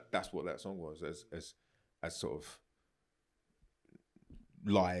be. And that's what that song was, as sort of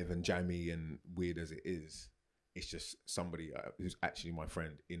live and jammy and weird as it is. It's just somebody who's actually my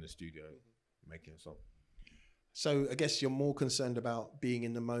friend in the studio making a song. So I guess you're more concerned about being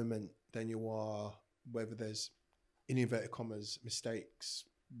in the moment than you are whether there's, in inverted commas, mistakes,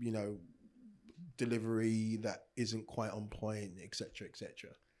 you know, delivery that isn't quite on point, etc., etc.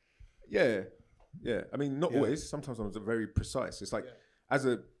 Yeah. I mean, not always. Sometimes I'm very precise. It's like, as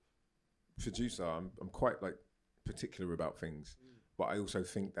a producer, I'm quite like particular about things, but I also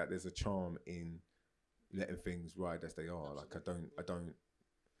think that there's a charm in letting things ride as they are. Absolutely. Like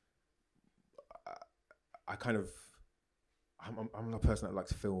I'm a person that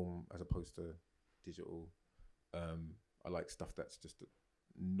likes film as opposed to digital. I like stuff that's just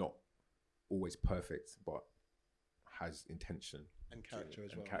not always perfect, but has intention and character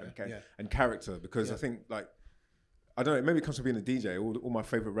as well. And character, because I think, like, I don't know, maybe it comes from being a DJ. All my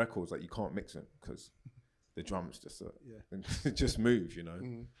favorite records, like, you can't mix them because the drums just just move, you know.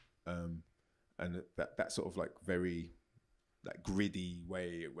 And that sort of like very like gritty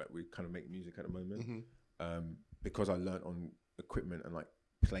way where we kind of make music at the moment, because I learned on equipment and like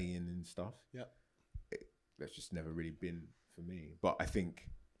playing and stuff. That's just never really been for me. But I think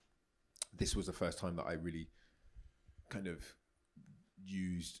this was the first time that I really kind of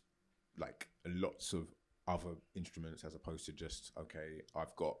used like lots of other instruments, as opposed to just, okay,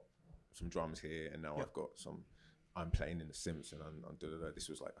 I've got some drums here and now I've got some, I'm playing in the synths and I'm This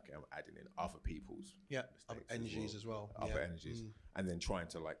was like, okay, I'm adding in other people's other energies as well. Other energies, and then trying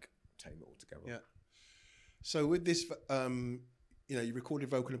to like tame it all together. So with this, you know, you recorded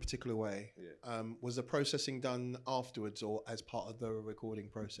vocal in a particular way. Was the processing done afterwards or as part of the recording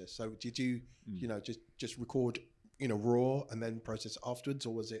process? So did you, you know, just record, you know, raw and then process afterwards,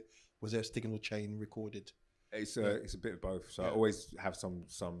 or was there a signal chain recorded? It's a bit of both. So I always have some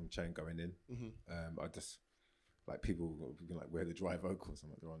chain going in. like people will be like, where are the dry vocals? I'm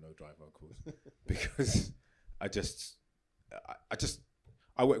like, there are no dry vocals because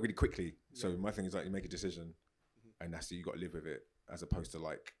I work really quickly. So my thing is like, you make a decision and that's it, you got to live with it, as opposed to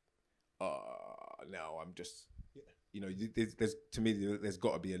like, now I'm just, you know, there's to me, there's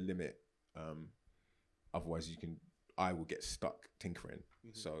got to be a limit. Otherwise I will get stuck tinkering.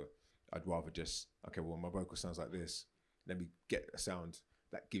 So I'd rather just, okay, well, my vocal sounds like this. Let me get a sound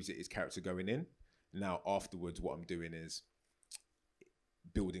that gives it its character going in. Now, afterwards, what I'm doing is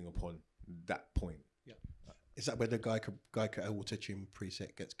building upon that point. Yeah. Is that where the Gaika auto-tune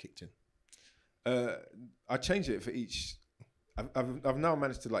preset gets kicked in? I change it for each. I've now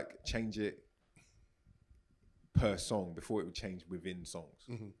managed to like change it per song. Before it would change within songs.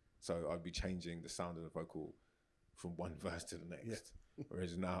 So I'd be changing the sound of the vocal from one verse to the next.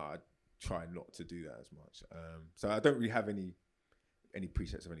 Whereas now I try not to do that as much. So I don't really have any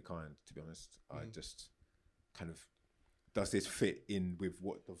presets of any kind, to be honest. I just kind of, does this fit in with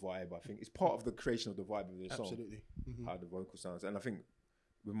what the vibe, I think it's part of the creation of the vibe of the song. Absolutely. How the vocal sounds. And I think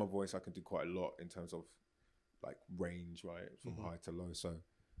with my voice I can do quite a lot in terms of like range, right, from high to low. So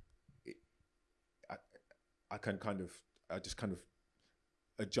I just kind of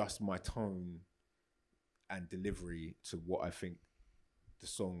adjust my tone and delivery to what I think the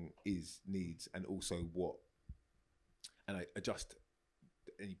song needs, and also and I adjust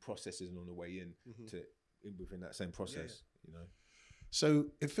any processes along the way in within that same process, you know. So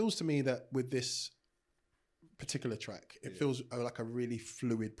it feels to me that with this particular track, it feels like a really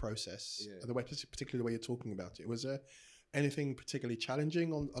fluid process. Particularly the way you're talking about it. Was there anything particularly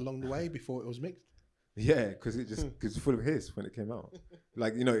challenging along the way before it was mixed? Yeah, because it's full of hiss when it came out.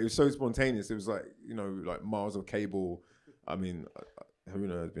 Like, you know, it was so spontaneous. It was like, you know, like miles of cable. I mean,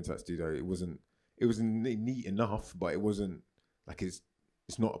 Haruna has been to that studio. It wasn't neat enough, but it wasn't like it's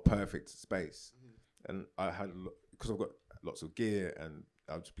not a perfect space. And I had, because I've got lots of gear and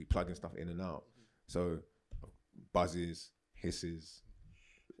I'll just be plugging stuff in and out. So buzzes, hisses,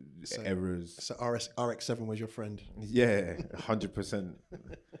 errors. So RX7 was your friend. Yeah, 100%.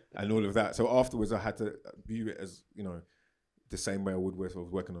 And all of that. So afterwards I had to view it as, you know, the same way I would if I was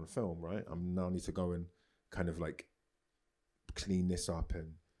working on a film, right? I now need to go and kind of like clean this up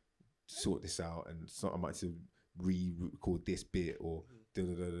and sort this out, and so I might have to re-record this bit or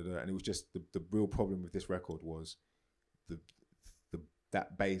da-da-da-da-da. And it was just the real problem with this record was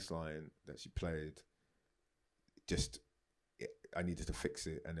that bass line that she played, I needed to fix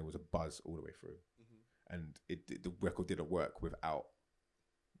it, and there was a buzz all the way through. And the record didn't work without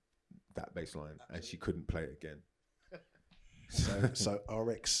that bass line. Absolutely. And she couldn't play it again. So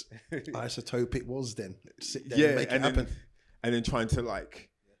RX isotope it was then. Sit there and make it happen. And then trying to like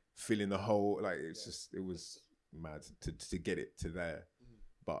fill in the whole, like it was mad to get it to there.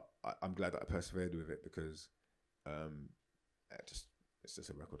 But I'm glad that I persevered with it because it's just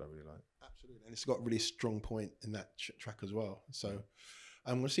a record I really like. Absolutely. And it's got a really strong point in that track as well. So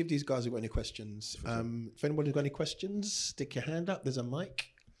I'm going to see if these guys have got any questions. If anybody's got any questions, stick your hand up. There's a mic.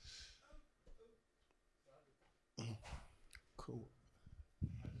 Cool.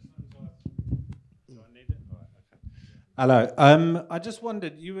 Hello. I just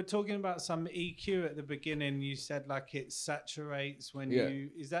wondered, you were talking about some EQ at the beginning. You said like it saturates when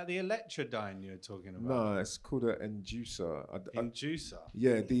is that the electrodyne you were talking about? No, it's called an inducer. Inducer?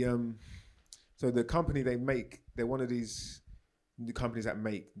 Yeah, so the company they're one of these companies that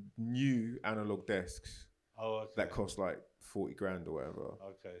make new analog desks. Oh, okay. That cost like 40 grand or whatever.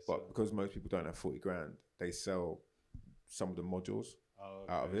 Okay. But because most people don't have 40 grand, they sell some of the modules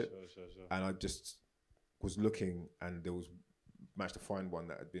out of it. Sure. And I just was looking, and managed to find one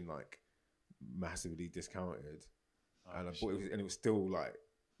that had been like massively discounted, and I bought it, and it was still like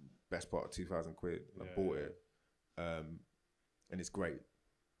best part of 2,000 quid. And I bought it, and it's great.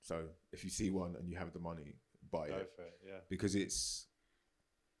 So if you see one and you have the money, buy it. For it, yeah. Because it's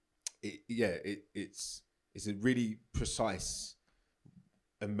a really precise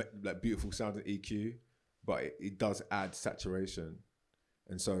and like beautiful sounding EQ, but it does add saturation,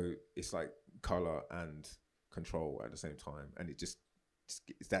 and so it's like color and control at the same time, and it's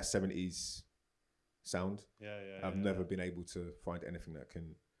that 70s sound. I've never been able to find anything that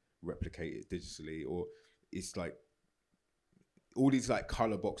can replicate it digitally, or it's like all these like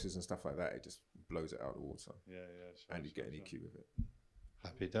color boxes and stuff like that. It just blows it out of the water. Sure, and you get an EQ with it.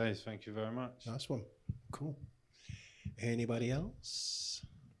 Happy days. Thank you very much. Nice one. Cool. Anybody else?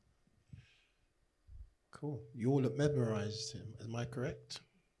 Cool. You all look mesmerized. Am I correct?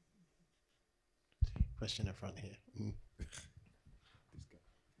 Question in front here.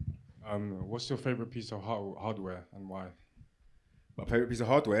 What's your favorite piece of hardware and why? My favorite piece of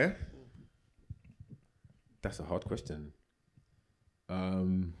hardware? That's a hard question.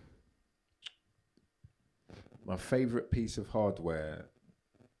 My favorite piece of hardware,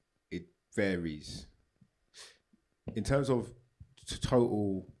 it varies. In terms of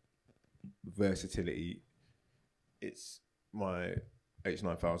total versatility, it's my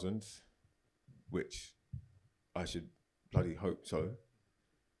H9000, which I should bloody hope so,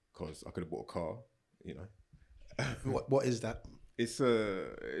 because I could have bought a car, you know. What is that? It's a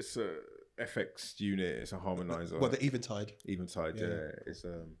FX unit. It's a harmonizer. What, the Eventide? Eventide, yeah. It's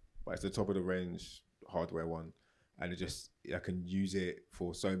but it's the top of the range hardware one, and I can use it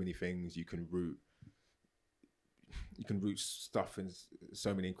for so many things. You can route stuff in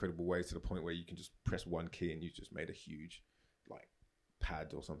so many incredible ways, to the point where you can just press one key and you just made a huge like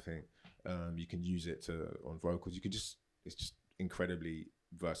pad or something. You can use it on vocals. It's just incredibly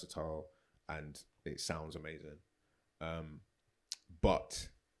versatile, and it sounds amazing. But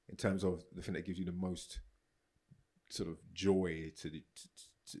in terms of the thing that gives you the most sort of joy to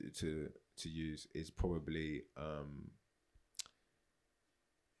use is probably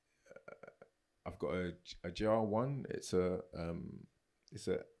I've got a GR1. It's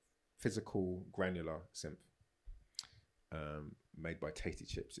a physical granular synth made by Tasty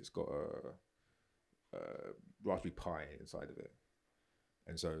Chips. It's got a Raspberry Pi inside of it,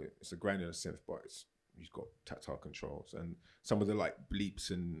 and so it's a granular synth, but you've got tactile controls, and some of the like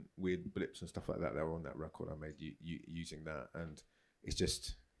bleeps and weird blips and stuff like that that were on that record I made using that, and it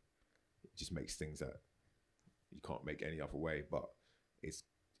just makes things that you can't make any other way. But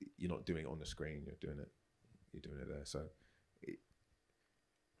you're not doing it on the screen, you're doing it there. So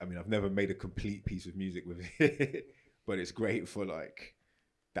I've never made a complete piece of music with it, but it's great for like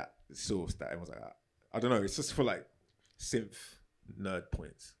that source that everyone's like, I don't know, it's just for like synth nerd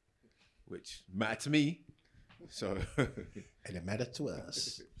points, which matter to me. So and it matter to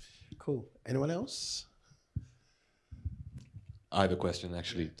us. Cool. Anyone else? I have a question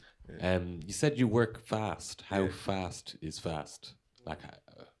actually. You said you work fast. How fast is fast? Like,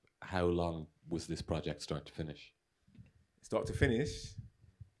 how long was this project start to finish? Start to finish,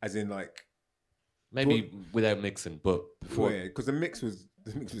 as in like maybe without mixing, but before. Yeah, because the mix was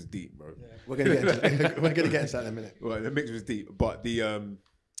deep, bro. Yeah. We're gonna get into that in a minute. Well, the mix was deep, but the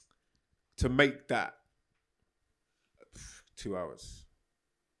to make that 2 hours,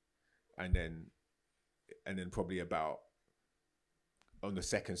 and then probably about on the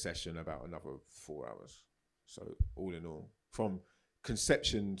second session about another 4 hours. So all in all, from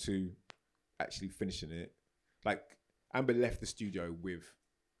conception to actually finishing it, like Amber left the studio with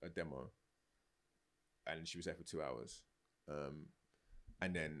a demo, and she was there for 2 hours,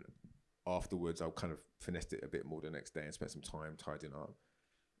 and then afterwards I kind of finessed it a bit more the next day and spent some time tidying up.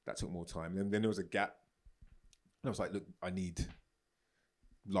 That took more time. And then there was a gap, and I was like, look, I need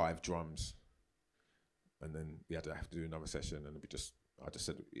live drums, and then we had to have to do another session, and I just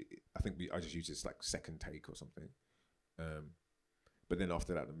said, I just used this like second take or something. But then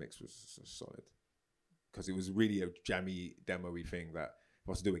after that, the mix was solid, because it was really a jammy, demo-y thing that if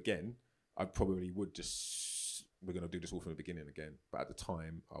I was to do again, I probably would we're going to do this all from the beginning again. But at the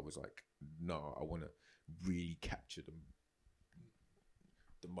time, I was like, no, I want to really capture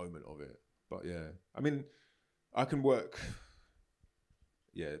the moment of it. But yeah, I mean, I can work.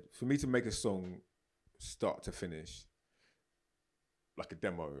 Yeah, for me to make a song start to finish, like a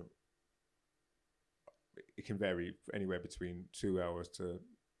demo, it can vary anywhere between 2 hours to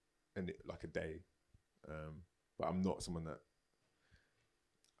like a day. But I'm not someone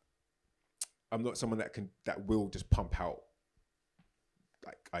that will just pump out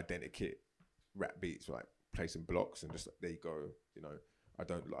like identikit rap beats, like play some blocks and just there you go. You know, I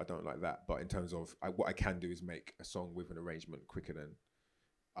don't like that. But in terms of what I can do is make a song with an arrangement quicker than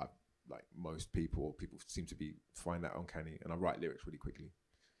like most people seem to find that uncanny, and I write lyrics really quickly.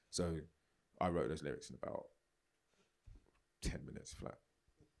 So I wrote those lyrics in about 10 minutes flat.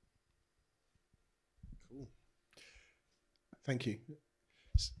 Cool. Thank you.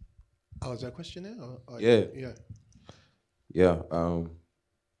 Oh, is there a question there?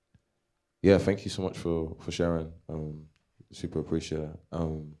 Yeah, thank you so much for sharing. Super appreciate it.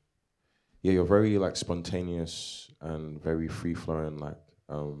 Yeah, you're very like spontaneous and very free flowing, like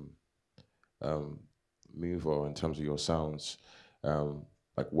mover in terms of your sounds.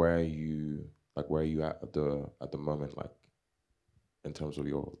 Like where are you at the moment, like in terms of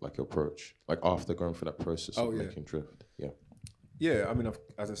your approach, like after going through that process of making Drift? Yeah, I mean,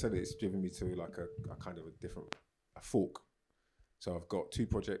 as I said, it's driven me to like a kind of a fork. So I've got 2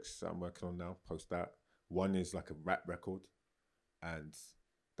 projects that I'm working on now, post that. One is like a rap record, and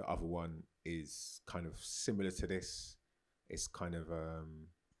the other one is kind of similar to this. It's kind of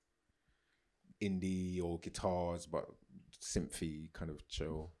indie or guitars, but synthy kind of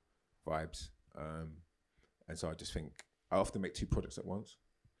chill vibes. And so I just think I often make 2 projects at once.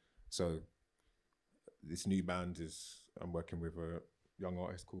 So this new band I'm working with a young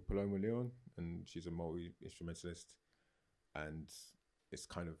artist called Paloma Leon, and she's a multi-instrumentalist, and it's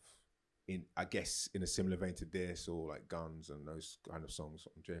kind of in a similar vein to this, or like Guns and those kind of songs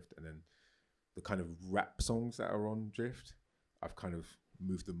on Drift. And then the kind of rap songs that are on Drift, I've kind of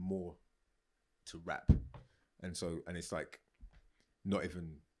moved them more to rap. And it's like not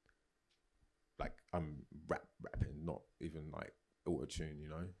even like I'm rapping, not even like auto-tune, you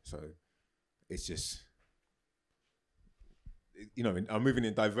know? So it's just, you know, I'm moving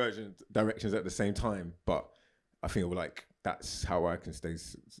in divergent directions at the same time, but I think like that's how I can stay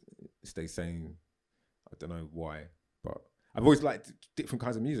sane. I don't know why, but I've always liked different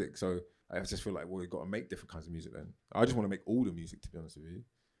kinds of music, so I just feel like, well, you've got to make different kinds of music then. I just want to make all the music, to be honest with you.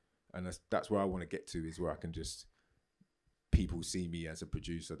 And that's where I want to get to, is where I can just, people see me as a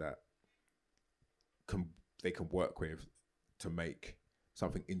producer that they can work with to make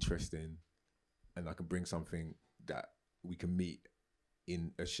something interesting, and I can bring something that we can meet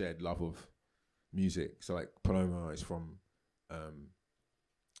in a shared love of music. So like Paloma is from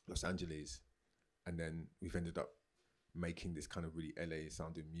Los Angeles, and then we've ended up making this kind of really LA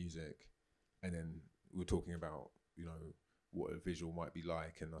sounding music, and then we were talking about, you know, what a visual might be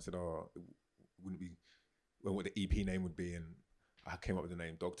like, and I said, oh, wouldn't be, well, what the EP name would be, and I came up with the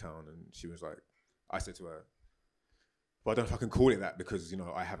name Dogtown, and she was like, I said to her, well, I don't know if I can call it that, because, you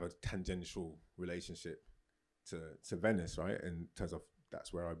know, I have a tangential relationship to Venice, right? In terms of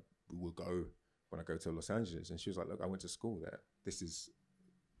that's where I will go when I go to Los Angeles. And she was like, look, I went to school there. This is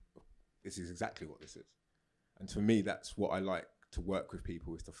exactly what this is. And for me, that's what I like to work with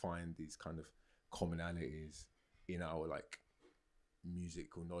people, is to find these kind of commonalities in our like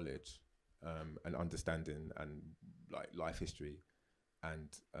musical knowledge and understanding and like life history. And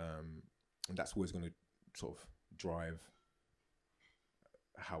that's always going to sort of drive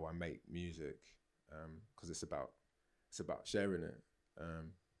how I make music, because it's about sharing it.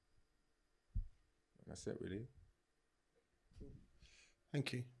 That's it, really.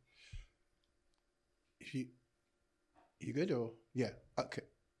 Thank you. You good or yeah? Okay.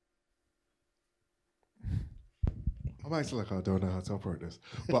 I'm acting like I don't know how to operate this,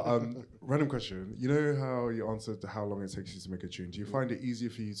 but random question. You know how you answered how long it takes you to make a tune? Do you find it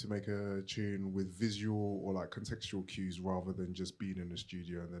easier for you to make a tune with visual or like contextual cues rather than just being in the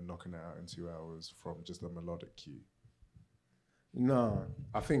studio and then knocking it out in 2 hours from just a melodic cue? No,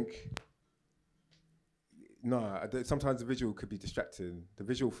 I think sometimes the visual could be distracting. The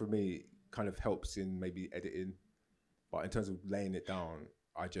visual for me kind of helps in maybe editing, but in terms of laying it down,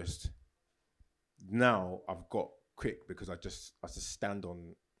 now I've got quick, because I just stand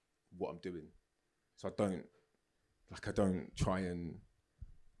on what I'm doing. So I don't try and,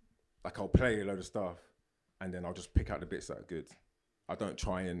 like, I'll play a load of stuff and then I'll just pick out the bits that are good. I don't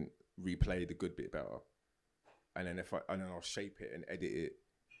try and replay the good bit better. And then I'll shape it and edit it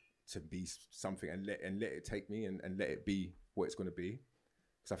to be something, and let it take me and let it be what it's going to be.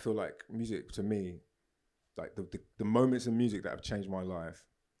 Because I feel like music, to me, like the moments in music that have changed my life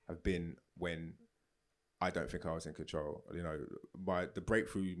have been when I don't think I was in control. You know, by the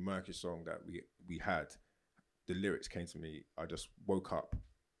breakthrough Murky song that we had, the lyrics came to me. I just woke up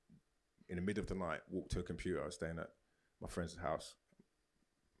in the middle of the night, walked to a computer. I was staying at my friend's house,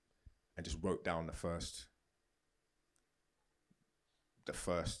 and just wrote down the first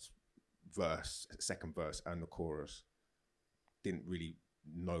verse, second verse, and the chorus. Didn't really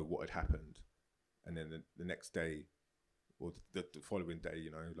know what had happened, and then the next day, or the following day, you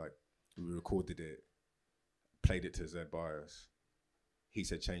know, like, we recorded it, played it to Zed Bias. He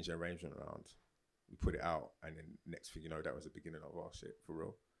said change the arrangement around. We put it out, and then next thing you know, that was the beginning of our shit, for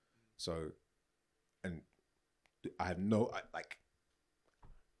real. So, and I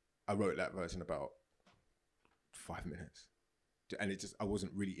wrote that verse in about 5 minutes, and I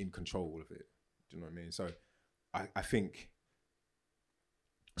wasn't really in control of it. Do you know what I mean? So I think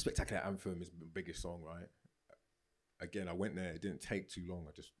Spectacular Anthem is the biggest song, right? Again, I went there, it didn't take too long.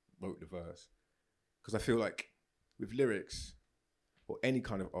 I just wrote the verse. Because I feel like with lyrics or any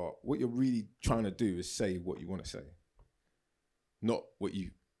kind of art, what you're really trying to do is say what you want to say. Not what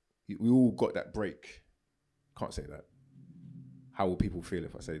we all got that break. Can't say that. How will people feel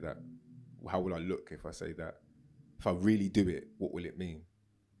if I say that? How will I look if I say that? If I really do it, what will it mean?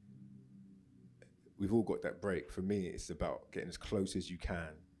 We've all got that break. For me, it's about getting as close as you can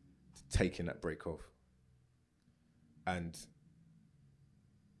to taking that break off. And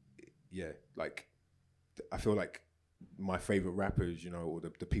yeah, like, I feel like my favorite rappers, you know, or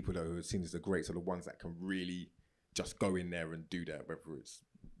the people that are seen as the greats are the ones that can really just go in there and do that, whether it's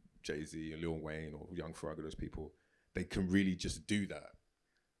Jay-Z or Lil Wayne or Young Thug or those people. They can really just do that.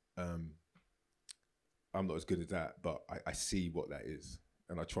 I'm not as good at that, but I see what that is,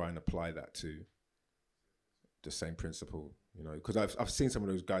 and I try and apply that to the same principle, you know, because I've seen some of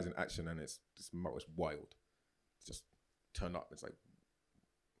those guys in action, and it's wild. Just turn up, it's like,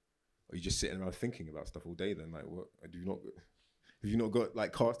 are you just sitting around thinking about stuff all day? Then, like, what? Have you not got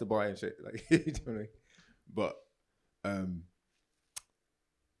like cars to buy and shit? Like, you know what I mean? But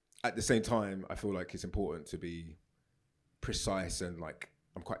at the same time, I feel like it's important to be precise, and like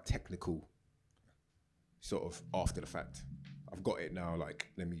I'm quite technical sort of after the fact. I've got it now,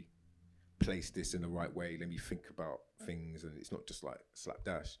 like, let me place this in the right way, let me think about things, and it's not just like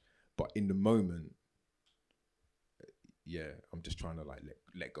slapdash. But in the moment, yeah, I'm just trying to like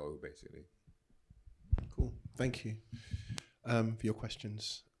let go, basically. Cool, thank you for your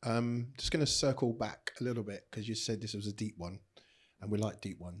questions. Just going to circle back a little bit, because you said this was a deep one, and we like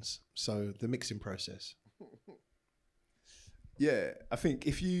deep ones. So the mixing process. Yeah, I think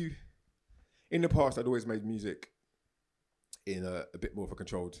in the past, I'd always made music in a bit more of a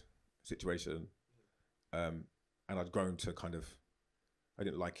controlled situation. And I'd grown to I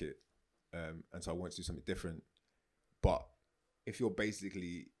didn't like it. And so I wanted to do something different. But if you're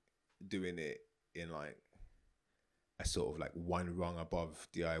basically doing it in like a sort of like one rung above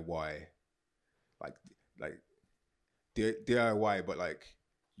DIY, like DIY, but like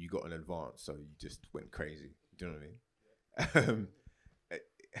you got an advance, so you just went crazy. Do you know what I mean?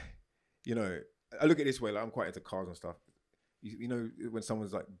 You know, I look at it this way, like I'm quite into cars and stuff. You know, when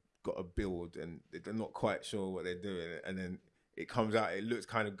someone's like got a build and they're not quite sure what they're doing, and then it comes out, it looks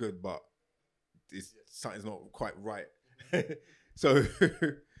kind of good, but something's not quite right. So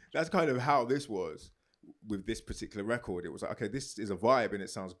that's kind of how this was with this particular record. It was like, okay, this is a vibe and it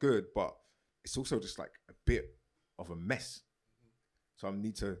sounds good, but it's also just like a bit of a mess. So I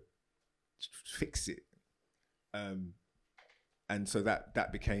need to fix it. And so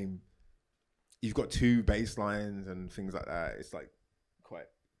that became, you've got two bass lines and things like that. It's like quite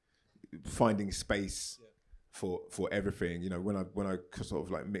finding space for everything. You know, when I sort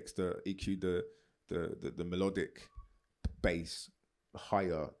of like mixed the EQ, the melodic bass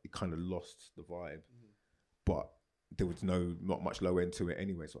higher, it kind of lost the vibe. But there was not much low end to it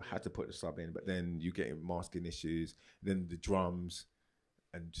anyway, so I had to put the sub in. But then you get masking issues, then the drums,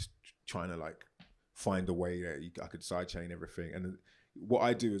 and just trying to like find a way that I could sidechain everything. And what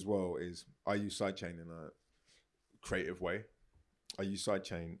I do as well is I use sidechain in a creative way. I use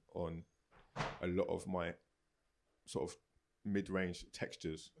sidechain on a lot of my sort of mid-range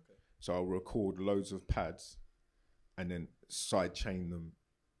textures. Okay. So I'll record loads of pads and then sidechain them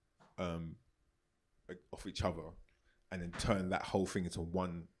off each other, and then turn that whole thing into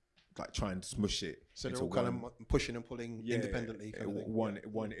one, like try and smush it. So they're all kind of pushing and pulling independently. Kind of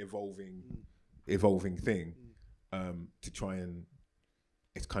one evolving thing to try and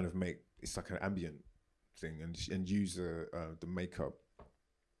it's kind of it's like an ambient thing, and use the makeup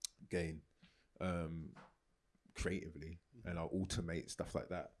gain creatively, and I'll automate stuff like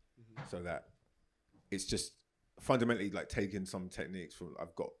that, so that it's just fundamentally like taking some techniques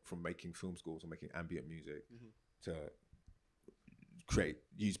I've got from making film scores or making ambient music to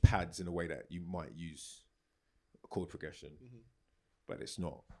use pads in a way that you might use a chord progression, but it's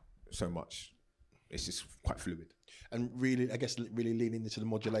not so much. It's just quite fluid. And really, I guess, really leaning into the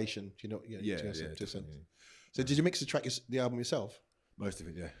modulation. You know, yeah. So did you mix the album yourself? Most of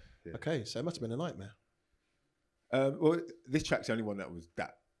it, yeah. Okay, so it must have been a nightmare. Well, this track's the only one that was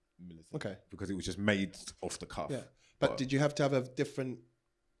that militant. Okay. Because it was just made off the cuff. Yeah. But did you have to have a different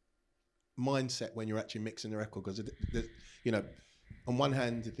mindset when you're actually mixing the record? Because, you know, on one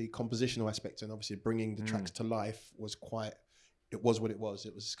hand, the compositional aspect and obviously bringing the tracks to life was it was what it was.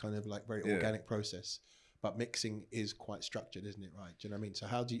 It was kind of like very organic process. But mixing is quite structured, isn't it? Right? Do you know what I mean? So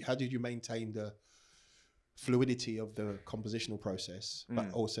how did you maintain the fluidity of the compositional process,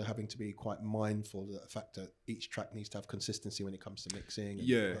 but also having to be quite mindful of the fact that each track needs to have consistency when it comes to mixing and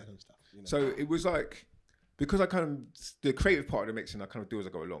that kind of stuff? You know? So it was like, because I kind of, the creative part of the mixing I kind of do as I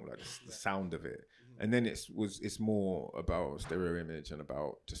go along, like the sound of it. And then it's more about stereo image and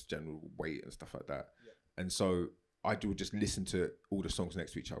about just general weight and stuff like that. Yeah. And so I do just listen to all the songs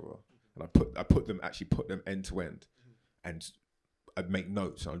next to each other, and I put them end to end, and I'd make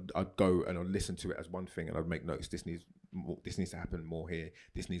notes. I'd go and I'd listen to it as one thing, and I'd make notes. This needs to happen more here.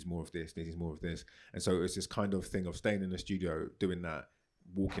 This needs more of this. This needs more of this. And so it's this kind of thing of staying in the studio, doing that,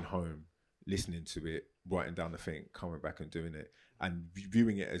 walking home, listening to it, writing down the thing, coming back and doing it, and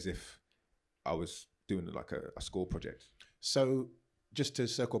viewing it as if I was doing like a score project. So just to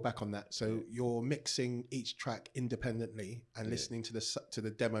circle back on that, so you're mixing each track independently and listening to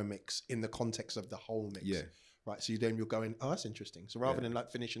the demo mix in the context of the whole mix. Yeah. Right. So then you're going, oh, that's interesting. So rather than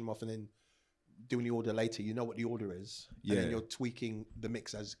like finishing them off and then doing the order later, you know what the order is, and then you're tweaking the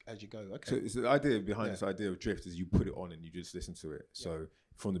mix as you go. Okay. So it's the idea behind this idea of drift is you put it on and you just listen to it. So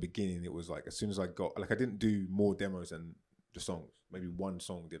from the beginning, it was like as soon as I got I didn't do more demos than the songs. Maybe one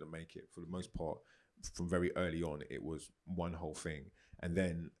song didn't make it. For the most part, from very early on, it was one whole thing. And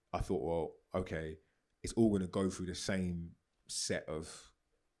then I thought, well, okay, it's all going to go through the same set of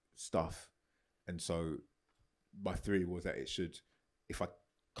stuff. And so my theory was that it should, if I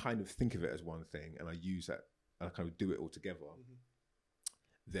kind of think of it as one thing and I use that and I kind of do it all together,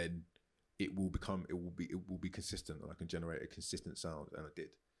 then it will be consistent and I can generate a consistent sound, and I did.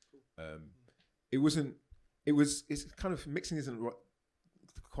 It's kind of mixing isn't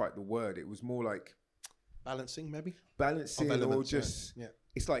quite the word. It was more like balancing, maybe or just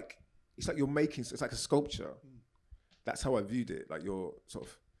it's like you're making, it's like a sculpture. That's how I viewed it. Like you're sort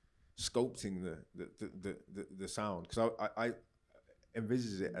of sculpting the sound, because I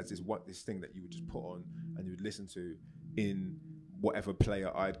envisaged it as this thing that you would just put on and you would listen to in whatever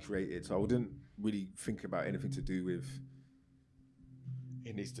player I'd created. So I wouldn't really think about anything to do with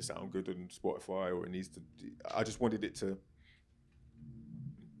it needs to sound good on Spotify or it needs to. I just wanted it to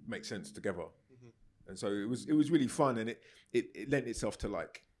make sense together, and so it was really fun, and it lent itself to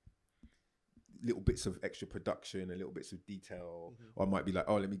like little bits of extra production and little bits of detail. Or I might be like,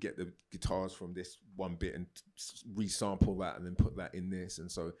 oh, let me get the guitars from this one bit and resample that and then put that in this,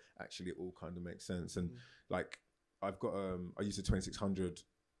 and so actually it all kind of makes sense. And like I've got I use the 2600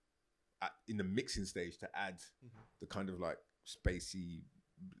 in the mixing stage to add the kind of like spacey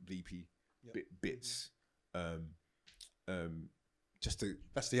bleepy bits, just to,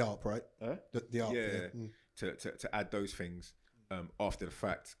 that's the ARP, right? The ARP, to add those things after the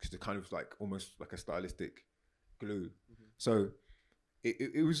fact, because they're kind of like almost like a stylistic glue. So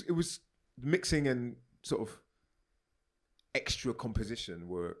it was mixing and sort of extra composition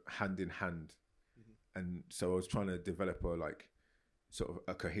were hand in hand, and so I was trying to develop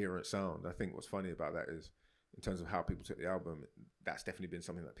a coherent sound. I think what's funny about that is, in terms of how people took the album, that's definitely been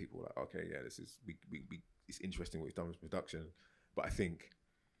something that people were like, okay, yeah, this is we it's interesting what he's done with production. But I think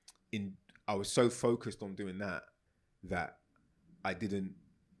I was so focused on doing that I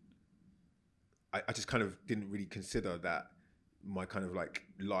just kind of didn't really consider that my kind of like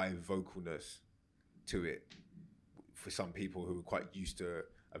live vocalness to it, for some people who were quite used to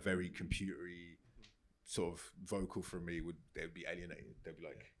a very computery sort of vocal from me, they'd be alienated. They'd be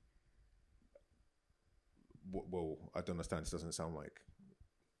like, well, I don't understand, this doesn't sound like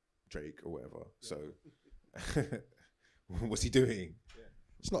Drake or whatever. So what's he doing?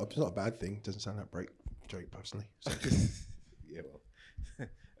 It's not a bad thing. It doesn't sound like Drake personally. So. Yeah,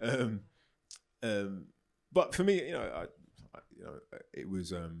 well, but for me, it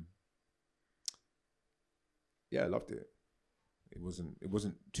was, I loved it. It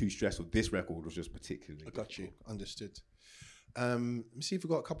wasn't too stressful. This record was just particularly. I got you. Understood. Let me see if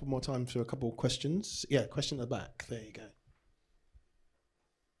we've got a couple more time for a couple of questions. Yeah, question at the back. There you go.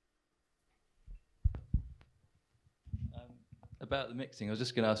 About the mixing, I was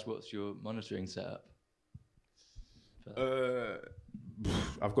just going to ask, what's your monitoring setup?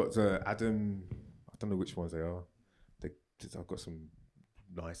 I've got Adam. I don't know which ones they are. I've got some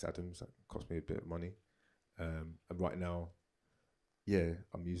nice Adams that cost me a bit of money. And right now,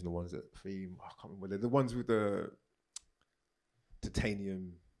 I'm using the ones that Theme. I can't remember. They're the ones with the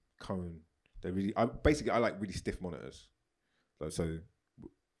titanium cone. They're really. I like really stiff monitors. So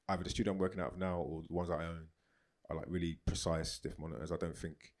either the studio I'm working out of now or the ones I own, I like really precise stiff monitors. I don't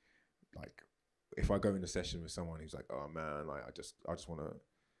think like, if I go in a session with someone who's like, oh man, like I just want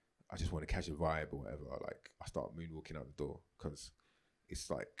to catch a vibe or whatever, I start moonwalking out the door, because it's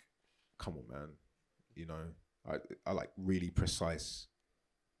like, come on, man, I like really precise,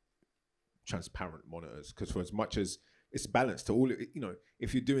 transparent monitors, because for as much as it's balanced to all,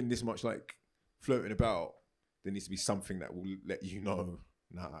 if you're doing this much like floating about, there needs to be something that will let you know,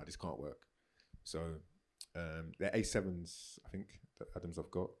 nah, this can't work. So they're A7s, I think, the Adams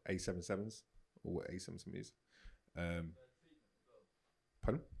I've got, A77s. Or what A7 is.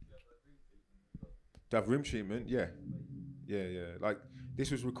 Pardon? To have room treatment, yeah. Like this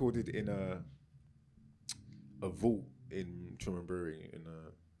was recorded in a vault in Truman Brewery,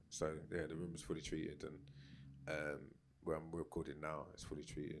 so the room was fully treated, and where I'm recording now, it's fully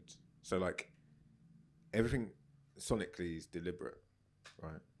treated. So like everything sonically is deliberate,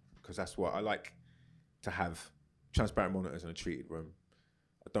 right? Because that's what I like to have: transparent monitors in a treated room.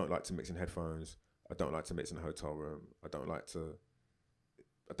 I don't like to mix in headphones. I don't like to mix in a hotel room. I don't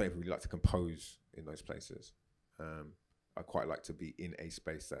even really like to compose in those places. I quite like to be in a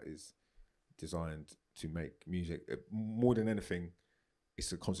space that is designed to make music. More than anything,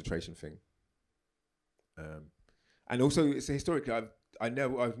 it's a concentration thing. And also, it's historically, I've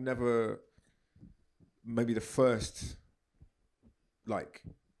never, maybe the first, like,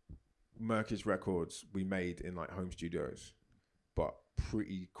 Merkish records we made in like home studios, but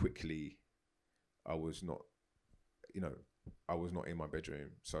pretty quickly, I was not in my bedroom.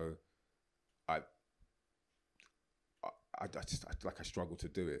 So I struggle to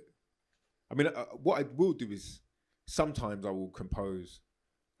do it. I mean, what I will do is sometimes I will compose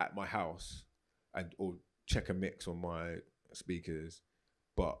at my house or check a mix on my speakers,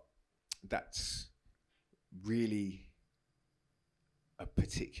 but that's really a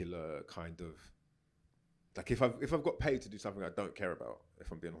particular kind of, like, if I've got paid to do something I don't care about,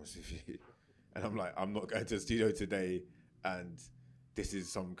 if I'm being honest with you, and I'm like, I'm not going to the studio today and this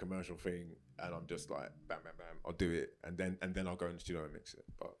is some commercial thing, and I'm just like, bam, bam, bam, I'll do it, and then I'll go in the studio and mix it.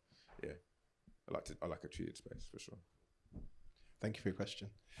 But yeah, I like a treated space for sure. Thank you for your question.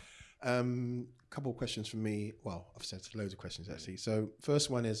 Couple of questions from me. Well, I've said loads of questions actually. So first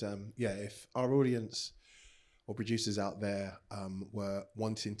one is, if our audience or producers out there were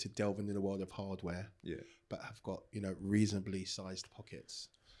wanting to delve into the world of hardware, but have got reasonably sized pockets,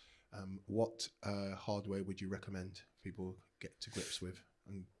 what hardware would you recommend people get to grips with?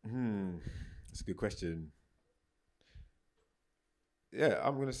 That's a good question. Yeah,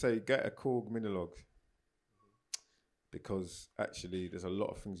 I'm gonna say get a Korg Minilog, because actually there's a lot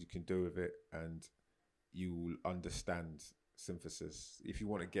of things you can do with it, and you will understand synthesis. If you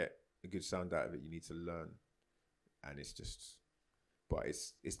want to get a good sound out of it, you need to learn, and it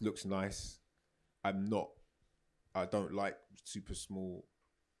looks nice. I don't like super small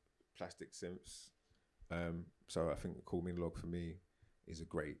plastic synths, so I think the Korg Minilog for me is a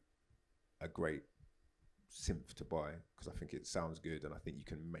great synth to buy, because I think it sounds good, and I think you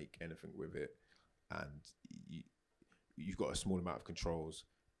can make anything with it, and you've got a small amount of controls,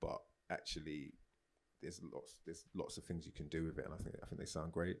 but actually there's lots of things you can do with it, and I think they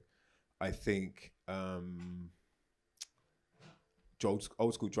sound great. I think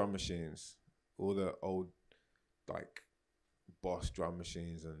old school drum machines, all the old like Boss drum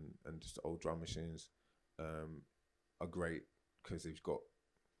machines and just old drum machines are great, because they've got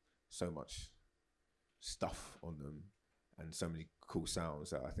so much stuff on them and so many cool sounds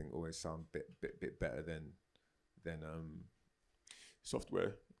that I think always sound bit better than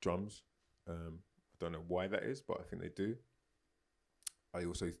software drums. I don't know why that is, but I think they do. I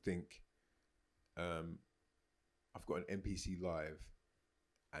also think I've got an MPC Live,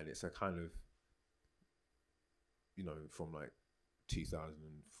 and it's a kind of, from like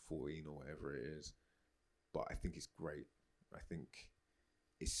 2014 or whatever it is, but I think it's great. I think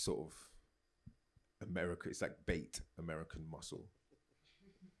it's sort of America. It's like bait American muscle.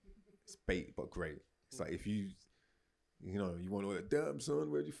 It's bait, but great. It's like if you want all that, damn son,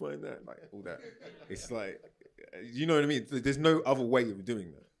 where'd you find that? Like all that. It's like, you know what I mean? There's no other way of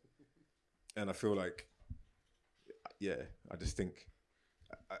doing that. And I feel like, I just think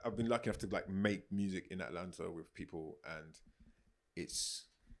I've been lucky enough to like make music in Atlanta with people, and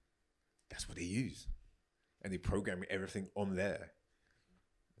that's what they use. And they program everything on there.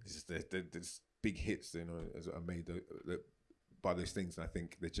 There's big hits, as are made by those things, and I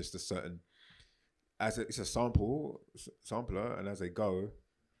think there's just a certain, it's a sampler, and as they go,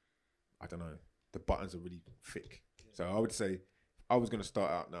 I don't know, the buttons are really thick. So I would say, if I was going to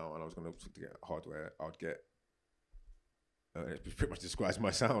start out now and I was going to get hardware, I'd get, it pretty much describes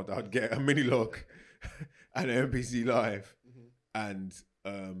my sound, I'd get a Minilog and an MPC Live, and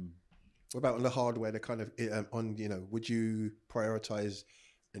what about on the hardware? The kind of would you prioritize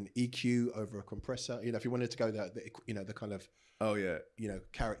an EQ over a compressor? If you wanted to go the kind of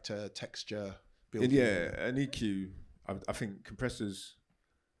character, texture, build. An EQ. I think compressors,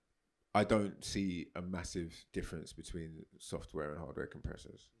 I don't see a massive difference between software and hardware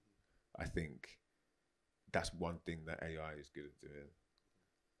compressors. I think that's one thing that AI is good at doing.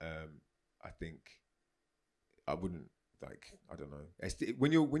 I think I wouldn't, I don't know.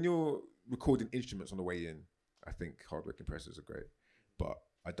 When you're recording instruments on the way in, I think hardware compressors are great, but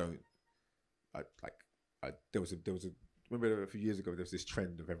there was a remember a few years ago there was this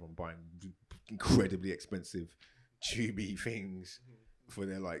trend of everyone buying incredibly expensive tubey things for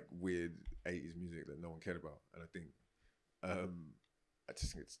their like weird 80s music that no one cared about, and I think I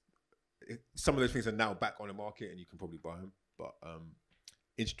just think some of those things are now back on the market and you can probably buy them, but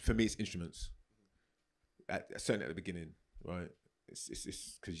for me it's instruments. Certainly at the beginning, right? It's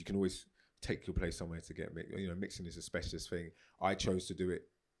because you can always take your place somewhere to get mixing is a specialist thing. I chose to do it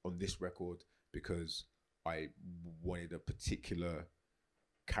on this record because I wanted a particular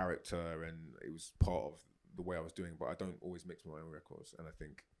character, and it was part of the way I was doing. But I don't always mix my own records, and I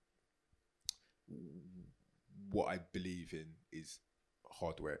think what I believe in is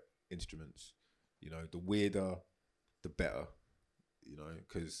hardware instruments. The weirder, the better.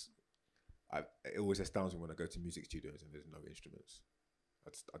 Because it always astounds me when I go to music studios and there's no instruments.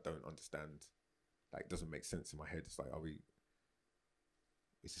 I don't understand. Like, it doesn't make sense in my head. It's like,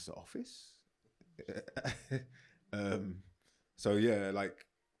 is this an office? So yeah, like,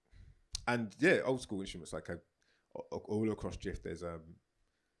 and yeah, old school instruments, like all across Jiff, there's I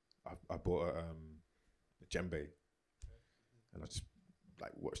bought a djembe, and I just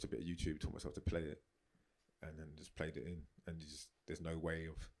like watched a bit of YouTube, taught myself to play it, and then just played it in, and there's no way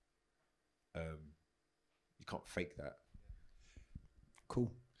of you can't fake that.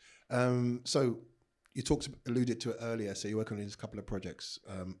 Cool. So you alluded to it earlier. So you're working on these couple of projects.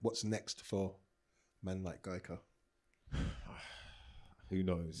 What's next for men like Gaika? Who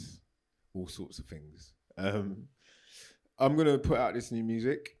knows? All sorts of things. I'm gonna put out this new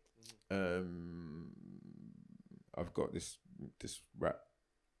music. I've got this rap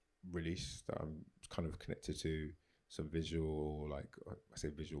release that I'm kind of connected to some visual, like I say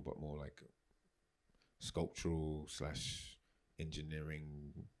visual, but more like sculptural /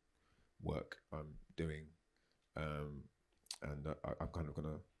 engineering work I'm doing, and I'm kind of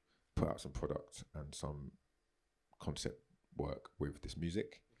gonna put out some product and some concept work with this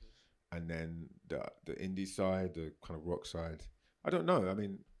music, and then the indie side, the kind of rock side. I don't know. I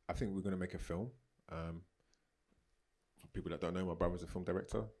mean, I think we're gonna make a film. For people that don't know, my brother's a film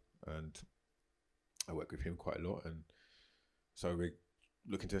director, and I work with him quite a lot, and so we're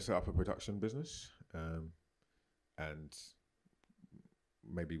looking to set up a production business, and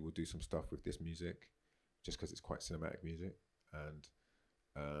maybe we'll do some stuff with this music, just because it's quite cinematic music, and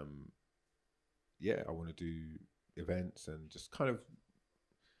yeah, I want to do events and just kind of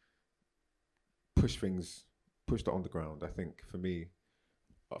push that on the ground. I think for me,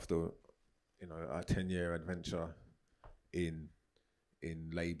 after a 10-year adventure in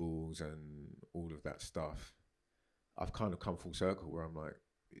labels and all of that stuff, I've kind of come full circle where I'm like,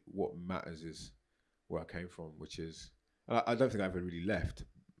 what matters is where I came from, which is, I don't think I ever really left,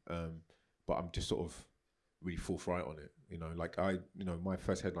 but I'm just sort of really forthright on it. Like my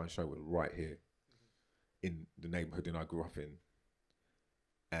first headline show was right here in the neighborhood that I grew up in,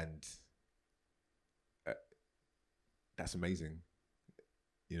 and that's amazing.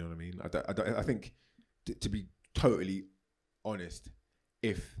 You know what I mean? I think to be totally honest,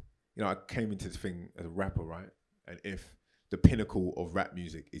 if I came into this thing as a rapper, right, and if the pinnacle of rap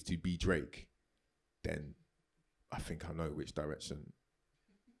music is to be Drake, then I think I know which direction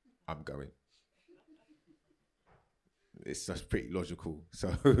I'm going. It's just pretty logical.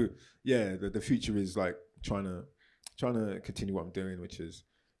 So yeah, the future is like trying to continue what I'm doing, which is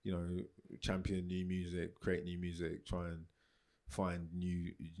champion new music, create new music, try and find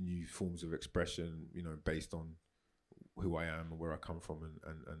new forms of expression, based on who I am and where I come from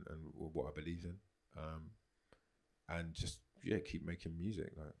and what I believe in, and just keep making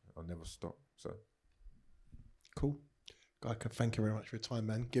music. Like, I'll never stop. So cool. Gaika, thank you very much for your time,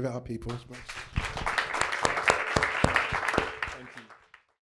 man. Give it up, people. Thank you.